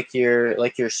ball like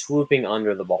you're swooping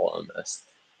under the ball almost.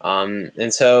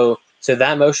 And so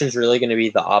that motion is really going to be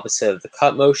the opposite of the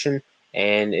cut motion.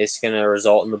 and it's going to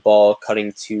result in the ball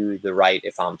cutting to the right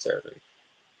if I'm serving.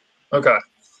 Okay.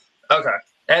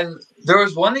 And there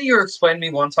was one that you were explaining to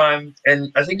me one time,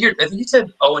 and I think you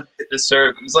said Owen hit the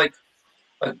serve. It was like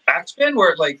a backspin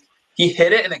where like he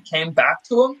hit it and it came back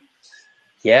to him.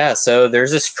 Yeah, so there's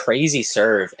this crazy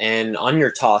serve, and on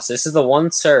your toss, this is the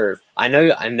one serve. I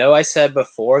know I said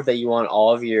before that you want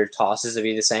all of your tosses to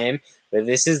be the same, but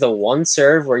this is the one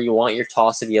serve where you want your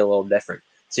toss to be a little different.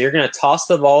 So you're going to toss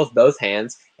the ball with both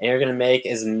hands, and you're going to make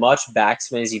as much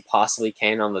backspin as you possibly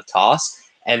can on the toss,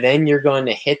 and then you're going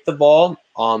to hit the ball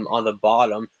on the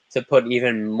bottom to put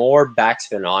even more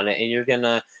backspin on it, and you're going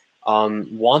to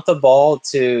want the ball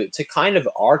to kind of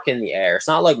arc in the air. It's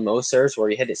not like most serves where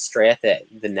you hit it straight at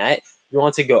the net. You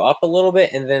want it to go up a little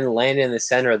bit and then land in the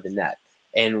center of the net.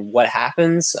 And what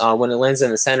happens when it lands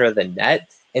in the center of the net,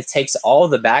 it takes all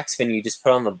the backspin you just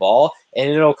put on the ball,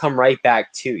 and it'll come right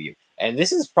back to you. And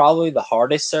this is probably the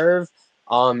hardest serve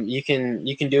you can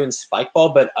do in spike ball,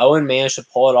 but Owen managed to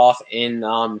pull it off in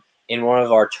one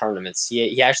of our tournaments.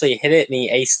 He actually hit it and he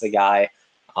aced the guy.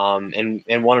 And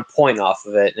won a point off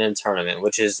of it in a tournament,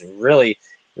 which is really,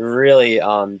 really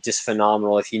just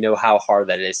phenomenal if you know how hard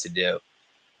that is to do.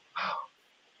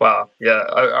 Wow, yeah,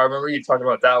 I remember you talking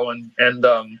about that one, and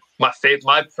my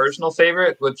personal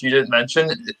favorite, which you didn't mention,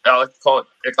 I like to call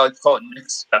it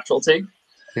Nick's specialty.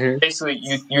 Mm-hmm. Basically,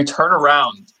 you turn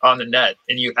around on the net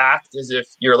and you act as if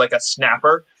you're like a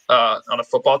snapper on a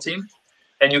football team,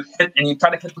 and you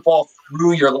kind of hit the ball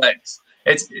through your legs.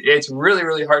 It's really,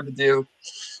 really hard to do,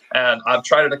 and I've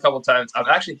tried it a couple times. I've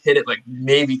actually hit it like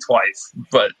maybe twice,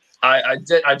 but I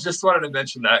just wanted to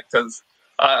mention that because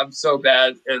I'm so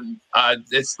bad, and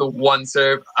it's the one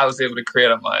serve I was able to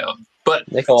create on my own.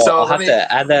 But Nicole, so I'll have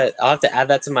to add that. I'll have to add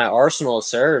that to my arsenal of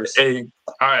serves. All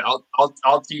right,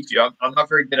 I'll teach you. I'm not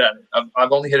very good at it.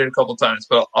 I've only hit it a couple times,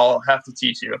 but I'll have to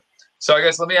teach you. So I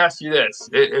guess let me ask you this: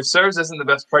 if serves isn't the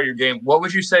best part of your game, what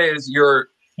would you say is your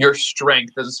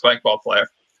strength as a spike ball player?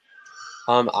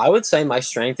 I would say my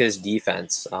strength is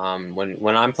defense.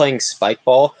 When I'm playing spike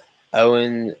ball,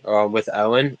 Owen's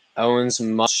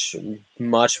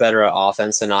much better at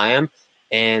offense than I am,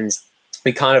 and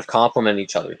we kind of complement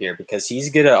each other here because he's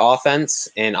good at offense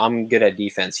and I'm good at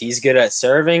defense. He's good at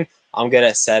serving, I'm good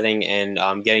at setting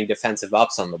and getting defensive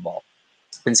ups on the ball.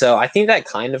 And so I think that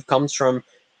kind of comes from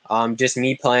just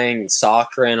me playing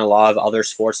soccer and a lot of other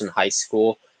sports in high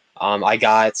school. I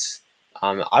got,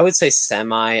 I would say,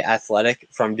 semi-athletic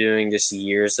from doing just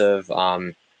years of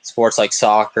sports like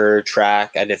soccer,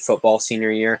 track. I did football senior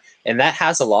year, and that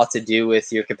has a lot to do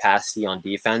with your capacity on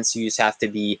defense. You just have to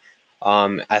be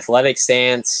athletic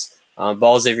stance,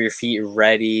 balls over your feet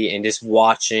ready, and just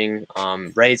watching,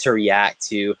 ready to react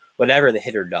to whatever the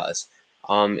hitter does.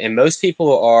 And most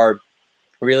people are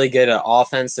really good at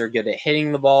offense. They're good at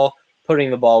hitting the ball, putting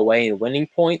the ball away, and winning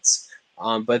points.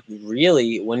 But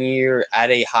really, when you're at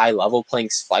a high level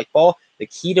playing spike ball, the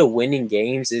key to winning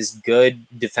games is good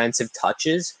defensive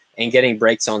touches and getting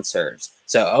breaks on serves.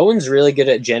 So Owen's really good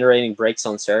at generating breaks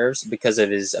on serves because of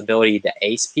his ability to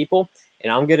ace people,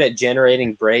 and I'm good at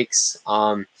generating breaks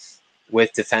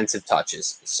with defensive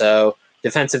touches. So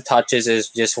defensive touches is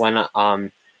just when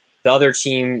the other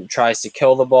team tries to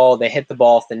kill the ball, they hit the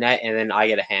ball off the net, and then I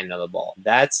get a hand on the ball.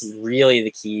 That's really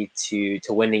the key to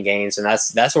winning games, and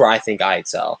that's where I think I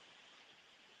excel.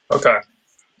 Okay.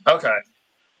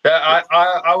 Yeah,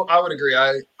 I would agree.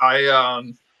 I've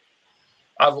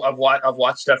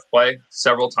watched Steph play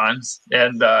several times,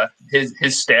 and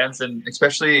his stance and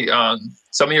especially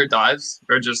some of your dives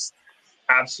are just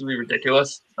absolutely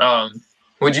ridiculous.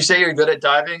 Would you say you're good at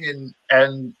diving?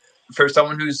 And for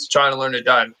someone who's trying to learn to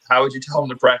dive, how would you tell them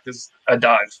to practice a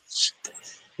dive?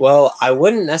 Well, I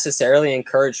wouldn't necessarily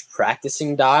encourage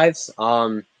practicing dives.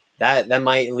 That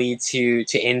might lead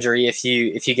to injury if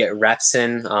you get reps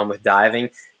in with diving.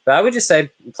 But I would just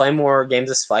say play more games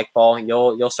of spike ball.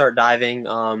 You'll start diving.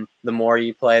 The more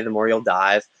you play, the more you'll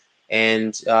dive,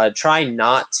 and try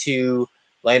not to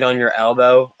land on your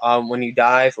elbow when you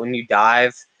dive. When you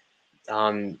dive,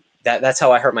 that's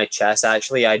how I hurt my chest.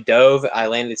 Actually, I dove. I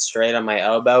landed straight on my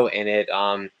elbow, and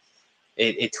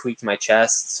it tweaked my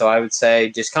chest. So I would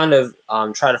say just kind of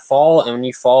try to fall, and when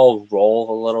you fall, roll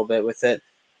a little bit with it.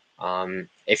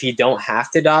 If you don't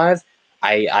have to dive,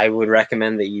 I would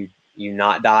recommend that you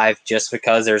not dive just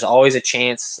because there's always a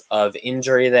chance of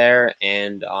injury there,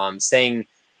 and staying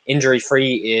injury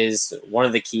free is one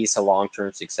of the keys to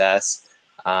long-term success.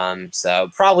 So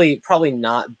probably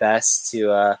not best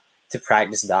to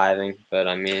practice diving, but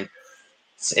I mean,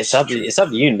 it's up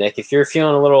to you, Nick. If you're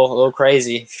feeling a little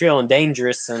crazy, if you're feeling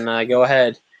dangerous, then go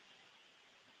ahead.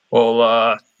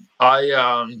 Well,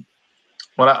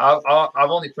 when I've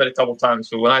only played a couple times,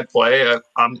 but when I play,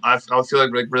 I feel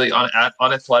like really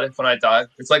unathletic when I dive.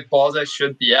 It's like balls I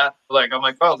should be at. Like I'm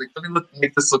like, oh, like, let me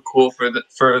make this look cool for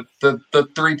the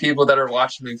three people that are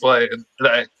watching me play. And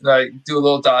I do a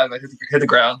little dive, I hit the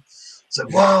ground. It's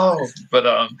like whoa.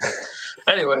 But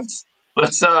anyways,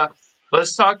 let's talk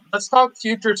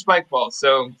future spike ball.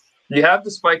 So you have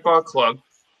the spike ball club.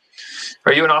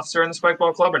 Are you an officer in the spike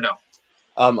ball club or no?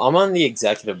 I'm on the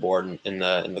executive board in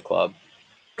the club.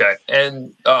 Okay.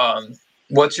 And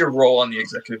what's your role on the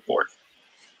executive board?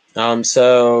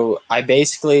 So I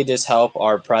basically just help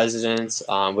our president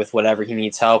with whatever he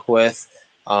needs help with.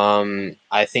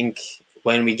 I think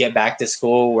when we get back to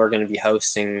school, we're going to be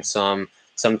hosting some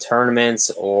tournaments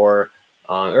or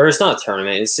it's not a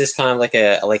tournament. It's just kind of like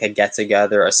a get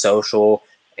together, a social,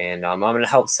 and I'm going to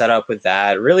help set up with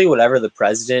that. Really, whatever the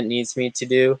president needs me to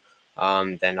do,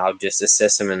 then I'll just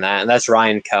assist him in that. And that's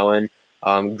Ryan Cohen,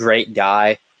 great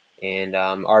guy. And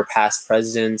our past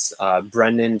presidents,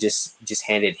 Brendan just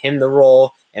handed him the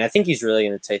role, and I think he's really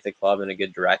going to take the club in a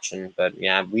good direction. But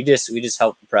yeah, we just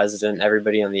help the president,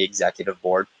 everybody on the executive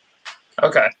board.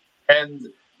 Okay. And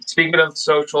speaking of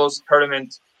socials,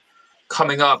 tournament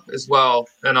coming up as well,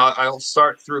 and I'll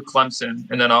start through Clemson,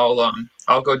 and then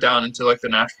I'll go down into like the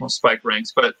national spike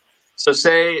ranks. But so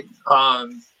say I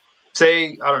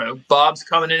don't know, Bob's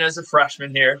coming in as a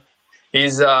freshman here.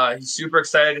 He's super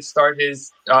excited to start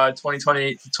his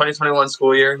 2021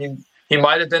 school year. He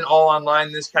might have been all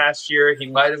online this past year. He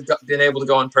might have been able to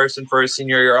go in person for his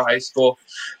senior year of high school.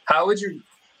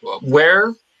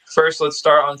 First, let's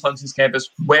start on Clemson's campus.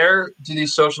 Where do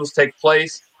these socials take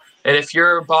place? And if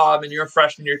you're Bob and you're a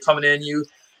freshman, you're coming in,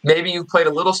 maybe you played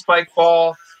a little spike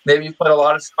ball, maybe you played a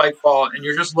lot of spike ball, and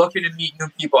you're just looking to meet new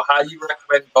people. How do you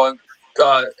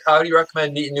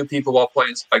recommend meeting new people while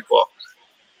playing spike ball?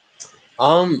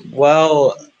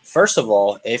 Well, first of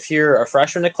all, if you're a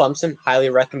freshman at Clemson, highly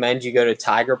recommend you go to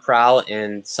Tiger Prowl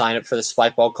and sign up for the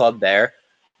Spike Ball Club there.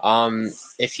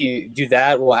 If you do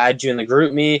that, we'll add you in the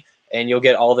group me, and you'll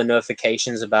get all the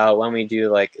notifications about when we do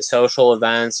like social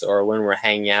events or when we're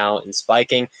hanging out and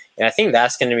spiking. And I think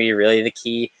that's going to be really the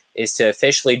key, is to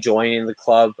officially join in the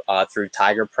club through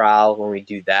Tiger Prowl when we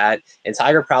do that. And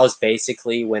Tiger Prowl is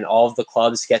basically when all of the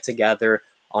clubs get together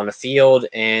on a field,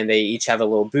 and they each have a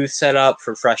little booth set up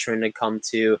for freshmen to come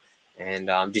to and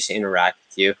just interact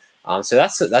with you. So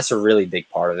that's a really big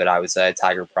part of it, I would say,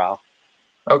 Tiger Prowl.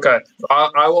 Okay,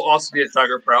 I will also be at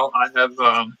Tiger Prowl.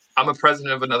 I'm a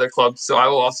president of another club, so I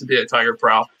will also be at Tiger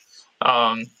Prowl.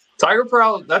 Tiger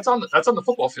Prowl, that's on the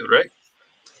football field, right?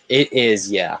 It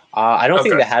is, yeah. I don't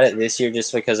think they had it this year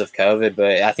just because of COVID,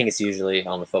 but I think it's usually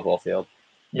on the football field.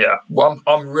 Yeah, well,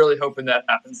 I'm really hoping that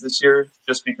happens this year,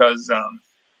 just because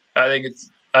I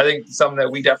think something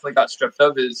that we definitely got stripped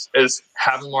of is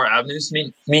having more avenues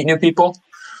to meet new people.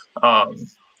 And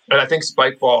I think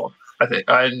spike ball,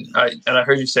 I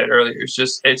heard you say it earlier,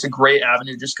 it's a great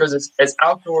avenue just because it's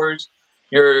outdoors.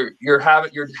 You're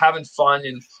having fun,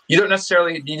 and you don't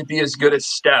necessarily need to be as good as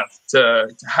Steph to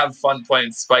have fun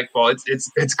playing spike ball.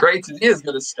 It's great to be as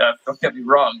good as Steph. Don't get me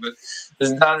wrong, but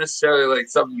it's not necessarily like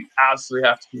something you absolutely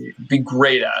have to be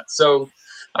great at. So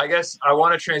I guess I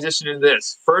want to transition into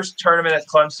this first tournament at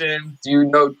Clemson. Do you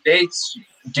know dates?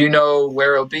 Do you know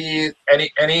where it'll be?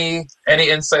 Any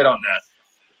insight on that?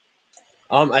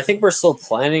 I think we're still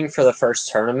planning for the first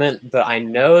tournament, but I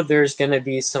know there's going to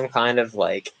be some kind of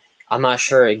like, I'm not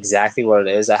sure exactly what it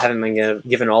is. I haven't been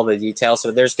given all the details,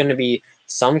 so there's going to be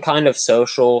some kind of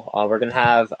social. We're going to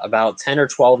have about 10 or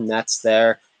 12 nets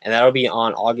there, and that'll be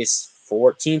on August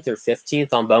 14th or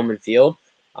 15th on Bowman Field.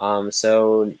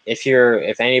 So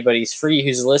if anybody's free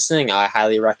who's listening, I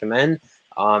highly recommend.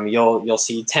 You'll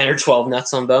see 10 or 12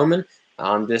 nets on Bowman.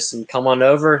 Just come on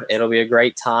over. It'll be a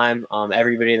great time.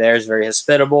 Everybody there is very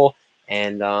hospitable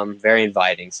and very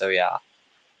inviting. So yeah.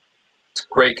 It's a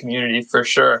great community for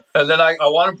sure. And then I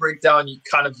want to break down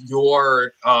kind of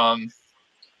your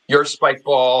spike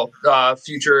ball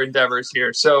future endeavors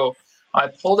here. So I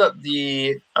pulled up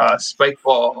the spike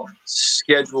ball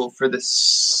schedule for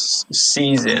this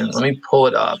season. Let me pull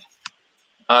it up.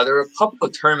 There are a couple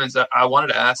of tournaments that I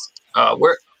wanted to ask.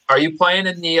 Where are you playing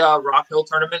in the Rock Hill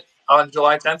tournament on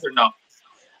July 10th or no?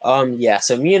 Yeah,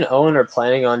 so me and Owen are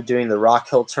planning on doing the Rock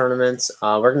Hill tournaments.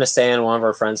 We're going to stay in one of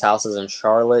our friends' houses in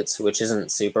Charlotte, which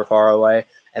isn't super far away,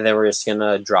 and then we're just going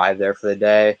to drive there for the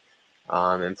day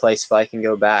and play spike and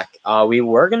go back. We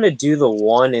were going to do the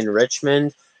one in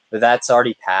Richmond, but that's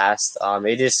already passed.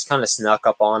 It just kind of snuck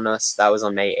up on us. That was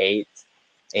on May 8th.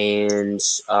 And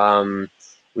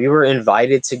we were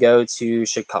invited to go to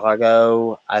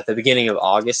Chicago at the beginning of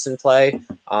August and play.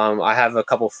 I have a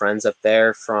couple friends up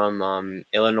there from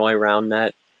Illinois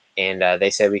RoundNet, and they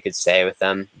said we could stay with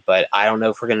them. But I don't know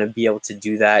if we're going to be able to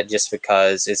do that just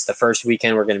because it's the first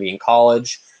weekend we're going to be in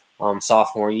college,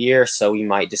 sophomore year, so we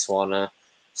might just want to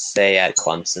stay at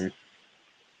Clemson.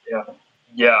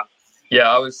 Yeah.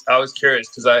 I was curious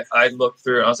because I looked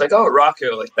through and I was like, oh,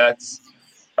 Rocco, like that's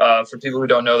for people who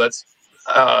don't know, that's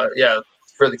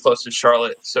really close to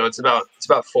Charlotte. So it's about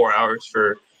 4 hours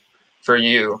for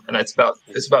you, and it's about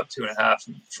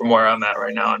 2.5 from where I'm at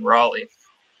right now in Raleigh.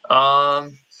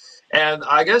 And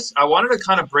I guess I wanted to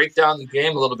kind of break down the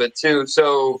game a little bit too.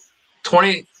 So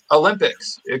 20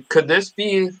 Olympics, could this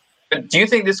be? Do you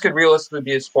think this could realistically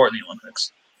be a sport in the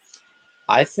Olympics?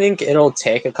 I think it'll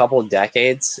take a couple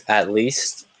decades at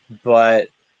least, but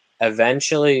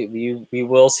eventually we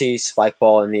will see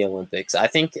spikeball in the Olympics. I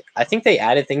think they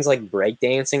added things like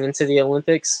breakdancing into the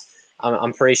Olympics.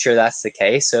 I'm pretty sure that's the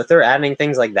case. So if they're adding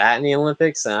things like that in the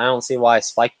Olympics, then I don't see why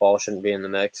spikeball shouldn't be in the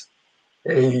mix.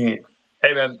 Hey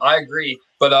man, I agree,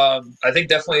 but I think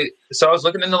definitely. So I was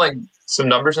looking into like some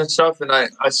numbers and stuff, and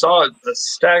I saw a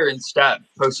staggering stat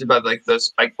posted by like the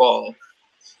spikeball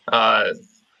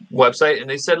website, and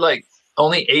they said like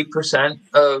only 8%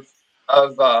 of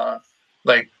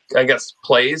like I guess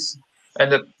plays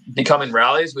end up becoming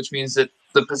rallies, which means that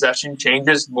the possession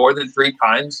changes more than 3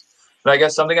 times. And I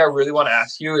guess something I really want to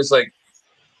ask you is like,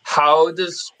 how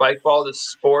does spikeball, the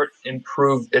sport,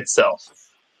 improve itself?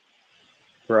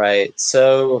 Right.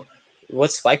 So what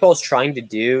Spikeball is trying to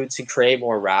do to create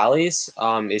more rallies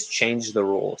is change the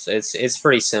rules. It's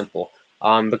pretty simple.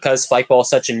 Because Spikeball is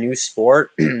such a new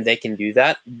sport, they can do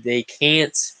that. They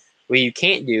can't. What you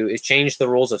can't do is change the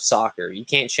rules of soccer. You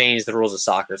can't change the rules of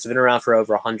soccer. It's been around for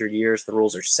over 100 years. The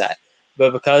rules are set.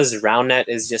 But because RoundNet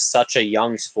is just such a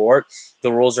young sport,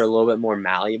 the rules are a little bit more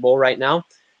malleable right now.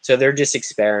 So they're just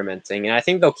experimenting, and I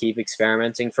think they'll keep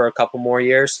experimenting for a couple more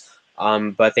years.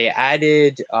 But they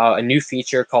added a new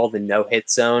feature called the no-hit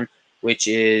zone, which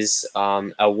is a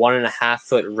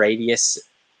 1.5-foot radius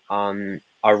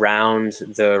around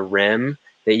the rim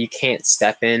that you can't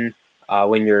step in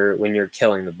when you're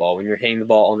killing the ball. When you're hitting the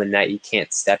ball on the net, you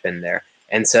can't step in there,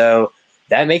 and so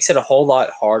that makes it a whole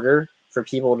lot harder for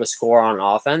people to score on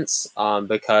offense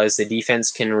because the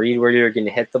defense can read where you're going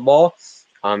to hit the ball.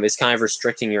 It's kind of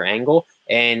restricting your angle,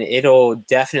 and it'll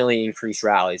definitely increase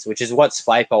rallies, which is what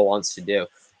Spikeball wants to do.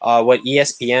 What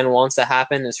ESPN wants to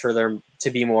happen is for there to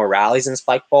be more rallies in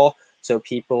Spikeball, so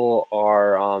people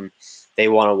are they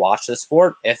want to watch the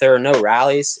sport. If there are no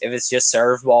rallies, if it's just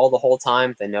serve ball the whole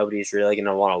time, then nobody's really going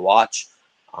to want to watch.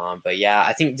 But yeah,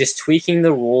 I think just tweaking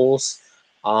the rules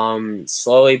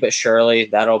slowly but surely,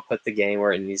 that'll put the game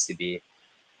where it needs to be.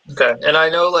 Okay, and I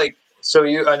know like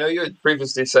I know you had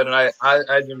previously said, and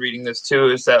I'd been reading this too,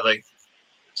 is that like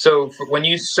when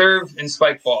you serve in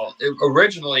spikeball,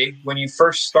 originally when you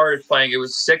first started playing, it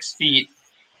was 6 feet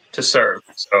to serve,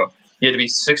 so you had to be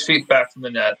 6 feet back from the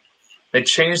net. They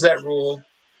changed that rule.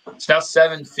 It's now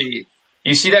 7 feet.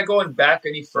 You see that going back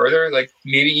any further, like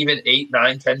maybe even 8,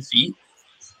 9, 10 feet?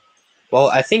 Well,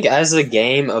 I think as the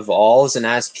game evolves and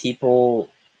as people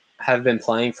have been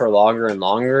playing for longer and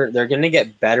longer, they're going to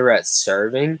get better at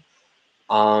serving.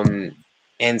 And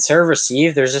serve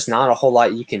receive, there's just not a whole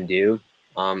lot you can do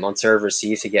on serve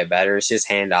receive to get better. It's just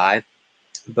hand eye.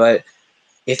 But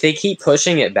if they keep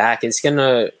pushing it back, it's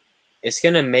gonna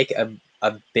make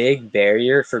a big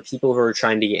barrier for people who are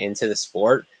trying to get into the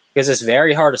sport because it's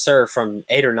very hard to serve from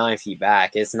 8 or 9 feet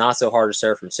back. It's not so hard to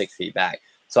serve from 6 feet back.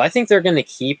 So I think they're going to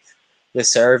keep the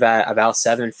serve at about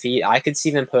 7 feet. I could see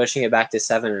them pushing it back to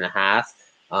 7.5,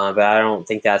 but I don't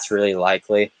think that's really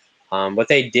likely. What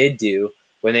they did do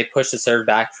when they pushed the serve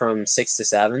back from 6 to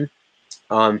 7,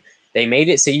 they made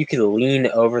it so you could lean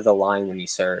over the line when you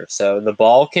serve. So the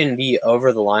ball can be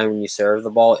over the line when you serve the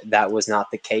ball. That was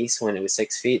not the case when it was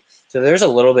 6 feet. So there's a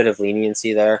little bit of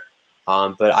leniency there,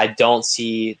 but I don't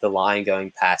see the line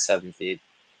going past 7 feet.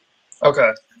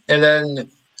 Okay, and then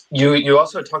you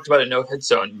also talked about a no hit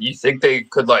zone. You think they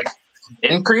could like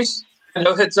increase a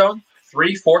no hit zone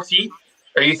 3, 4 feet,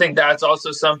 or you think that's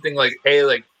also something like, hey,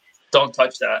 like don't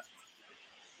touch that?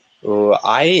 Ooh,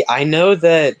 I know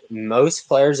that most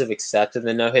players have accepted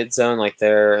the no hit zone, like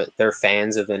they're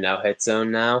fans of the no hit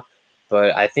zone now.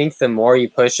 But I think the more you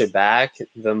push it back,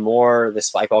 the more the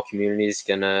spikeball community is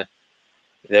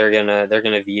they're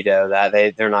gonna veto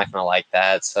that. They're not gonna like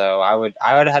that. So I would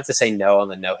have to say no on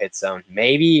the no hit zone.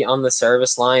 Maybe on the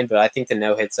service line, but I think the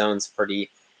no hit zone's pretty.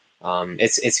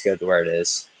 It's good where it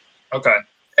is. Okay.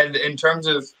 And in terms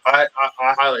of, I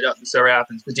highly doubt this ever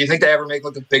happens, but do you think they ever make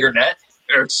like a bigger net,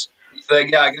 or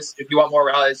like, yeah, I guess if you want more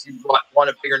rallies, you want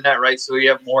a bigger net, right? So you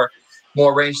have more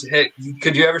range to hit.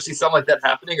 Could you ever see something like that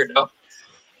happening, or no?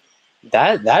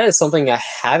 That is something I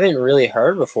haven't really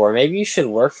heard before. Maybe you should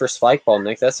work for Spikeball,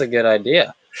 Nick. That's a good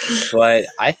idea. But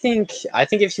I think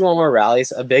if you want more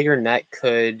rallies, a bigger net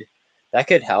could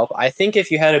help. I think if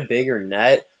you had a bigger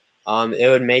net, it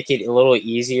would make it a little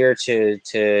easier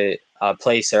to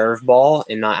play serve ball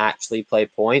and not actually play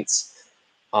points.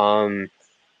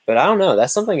 But I don't know.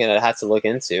 That's something that I have to look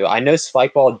into. I know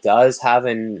Spikeball does have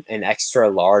an extra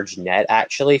large net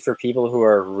actually for people who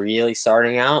are really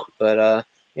starting out. But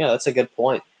yeah, that's a good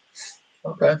point.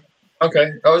 Okay. I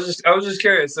was just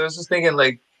curious. I was just thinking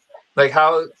like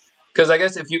how, because I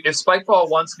guess if Spikeball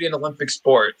wants to be an Olympic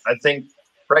sport, I think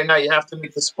right now you have to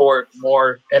make the sport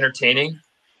more entertaining.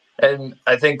 And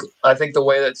I think the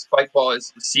way that Spikeball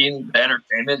is seen the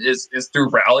entertainment is through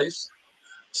rallies.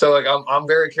 So like I'm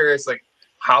very curious, like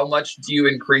how much do you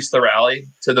increase the rally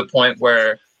to the point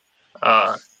where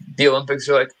the Olympics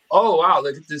are like, oh wow,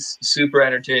 look at this super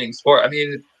entertaining sport. I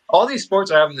mean, all these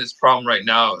sports are having this problem right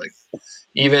now. Like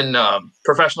even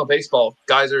professional baseball,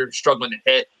 guys are struggling to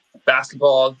hit.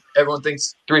 Basketball, everyone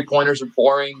thinks 3-pointers are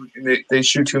boring. They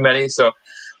shoot too many. So,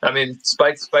 I mean,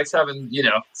 Spike's having,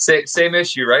 same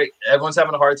issue, right? Everyone's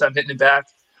having a hard time hitting it back,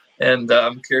 and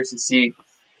I'm curious to see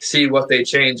what they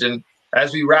change. And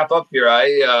as we wrap up here,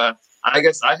 I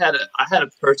guess I had a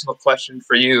personal question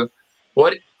for you.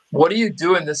 What are you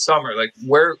doing this summer? Like,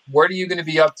 where are you going to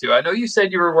be up to? I know you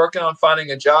said you were working on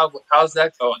finding a job. How's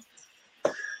that going?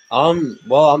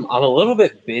 Well, I'm a little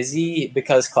bit busy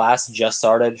because class just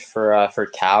started for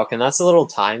Calc, and that's a little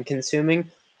time consuming.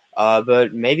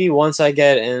 But maybe once I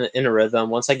get in a rhythm,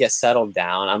 once I get settled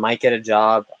down, I might get a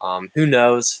job. Who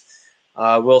knows?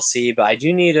 We'll see. But I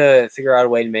do need to figure out a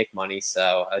way to make money,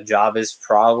 so a job is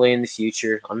probably in the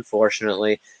future,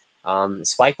 unfortunately.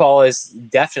 Spikeball is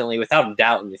definitely, without a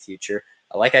doubt, in the future.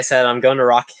 Like I said, I'm going to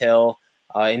Rock Hill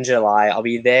in July. I'll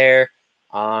be there.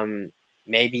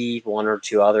 Maybe one or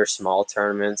two other small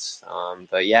tournaments.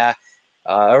 But yeah,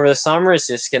 over the summer, it's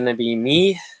just going to be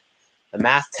me, the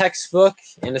math textbook,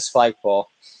 and a Spikeball.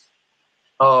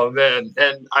 Oh, man.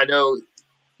 And I know,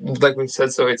 like we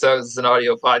said, so it's an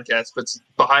audio podcast, but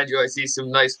behind you, I see some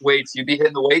nice weights. You be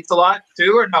hitting the weights a lot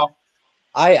too, or no?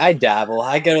 I dabble.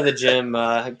 I go to the gym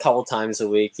a couple times a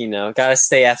week. Got to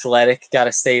stay athletic, got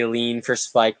to stay lean for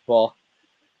Spikeball.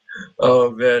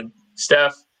 Oh, man.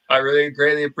 Steph, I really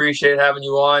greatly appreciate having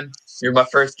you on. You're my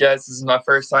first guest. This is my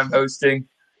first time hosting.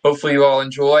 Hopefully you all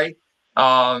enjoy.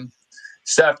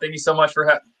 Steph, thank you so much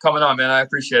for coming on, man. I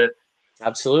appreciate it.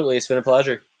 Absolutely. It's been a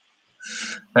pleasure.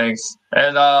 Thanks.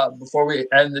 And before we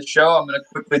end the show, I'm going to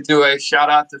quickly do a shout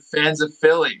out to Fans of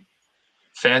Philly.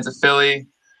 Fans of Philly,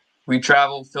 we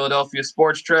travel Philadelphia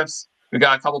sports trips. We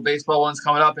got a couple baseball ones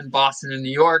coming up in Boston and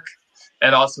New York.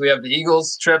 And also we have the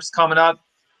Eagles trips coming up.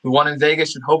 The one in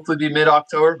Vegas should hopefully be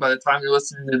mid-October. By the time you're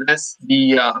listening to this,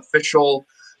 the official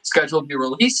schedule will be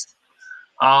released.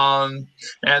 And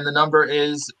the number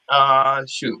is,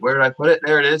 where did I put it?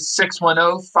 There it is,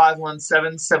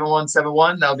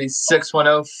 610-517-7171. That'll be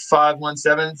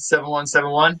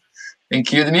 610-517-7171. And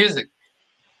cue the music.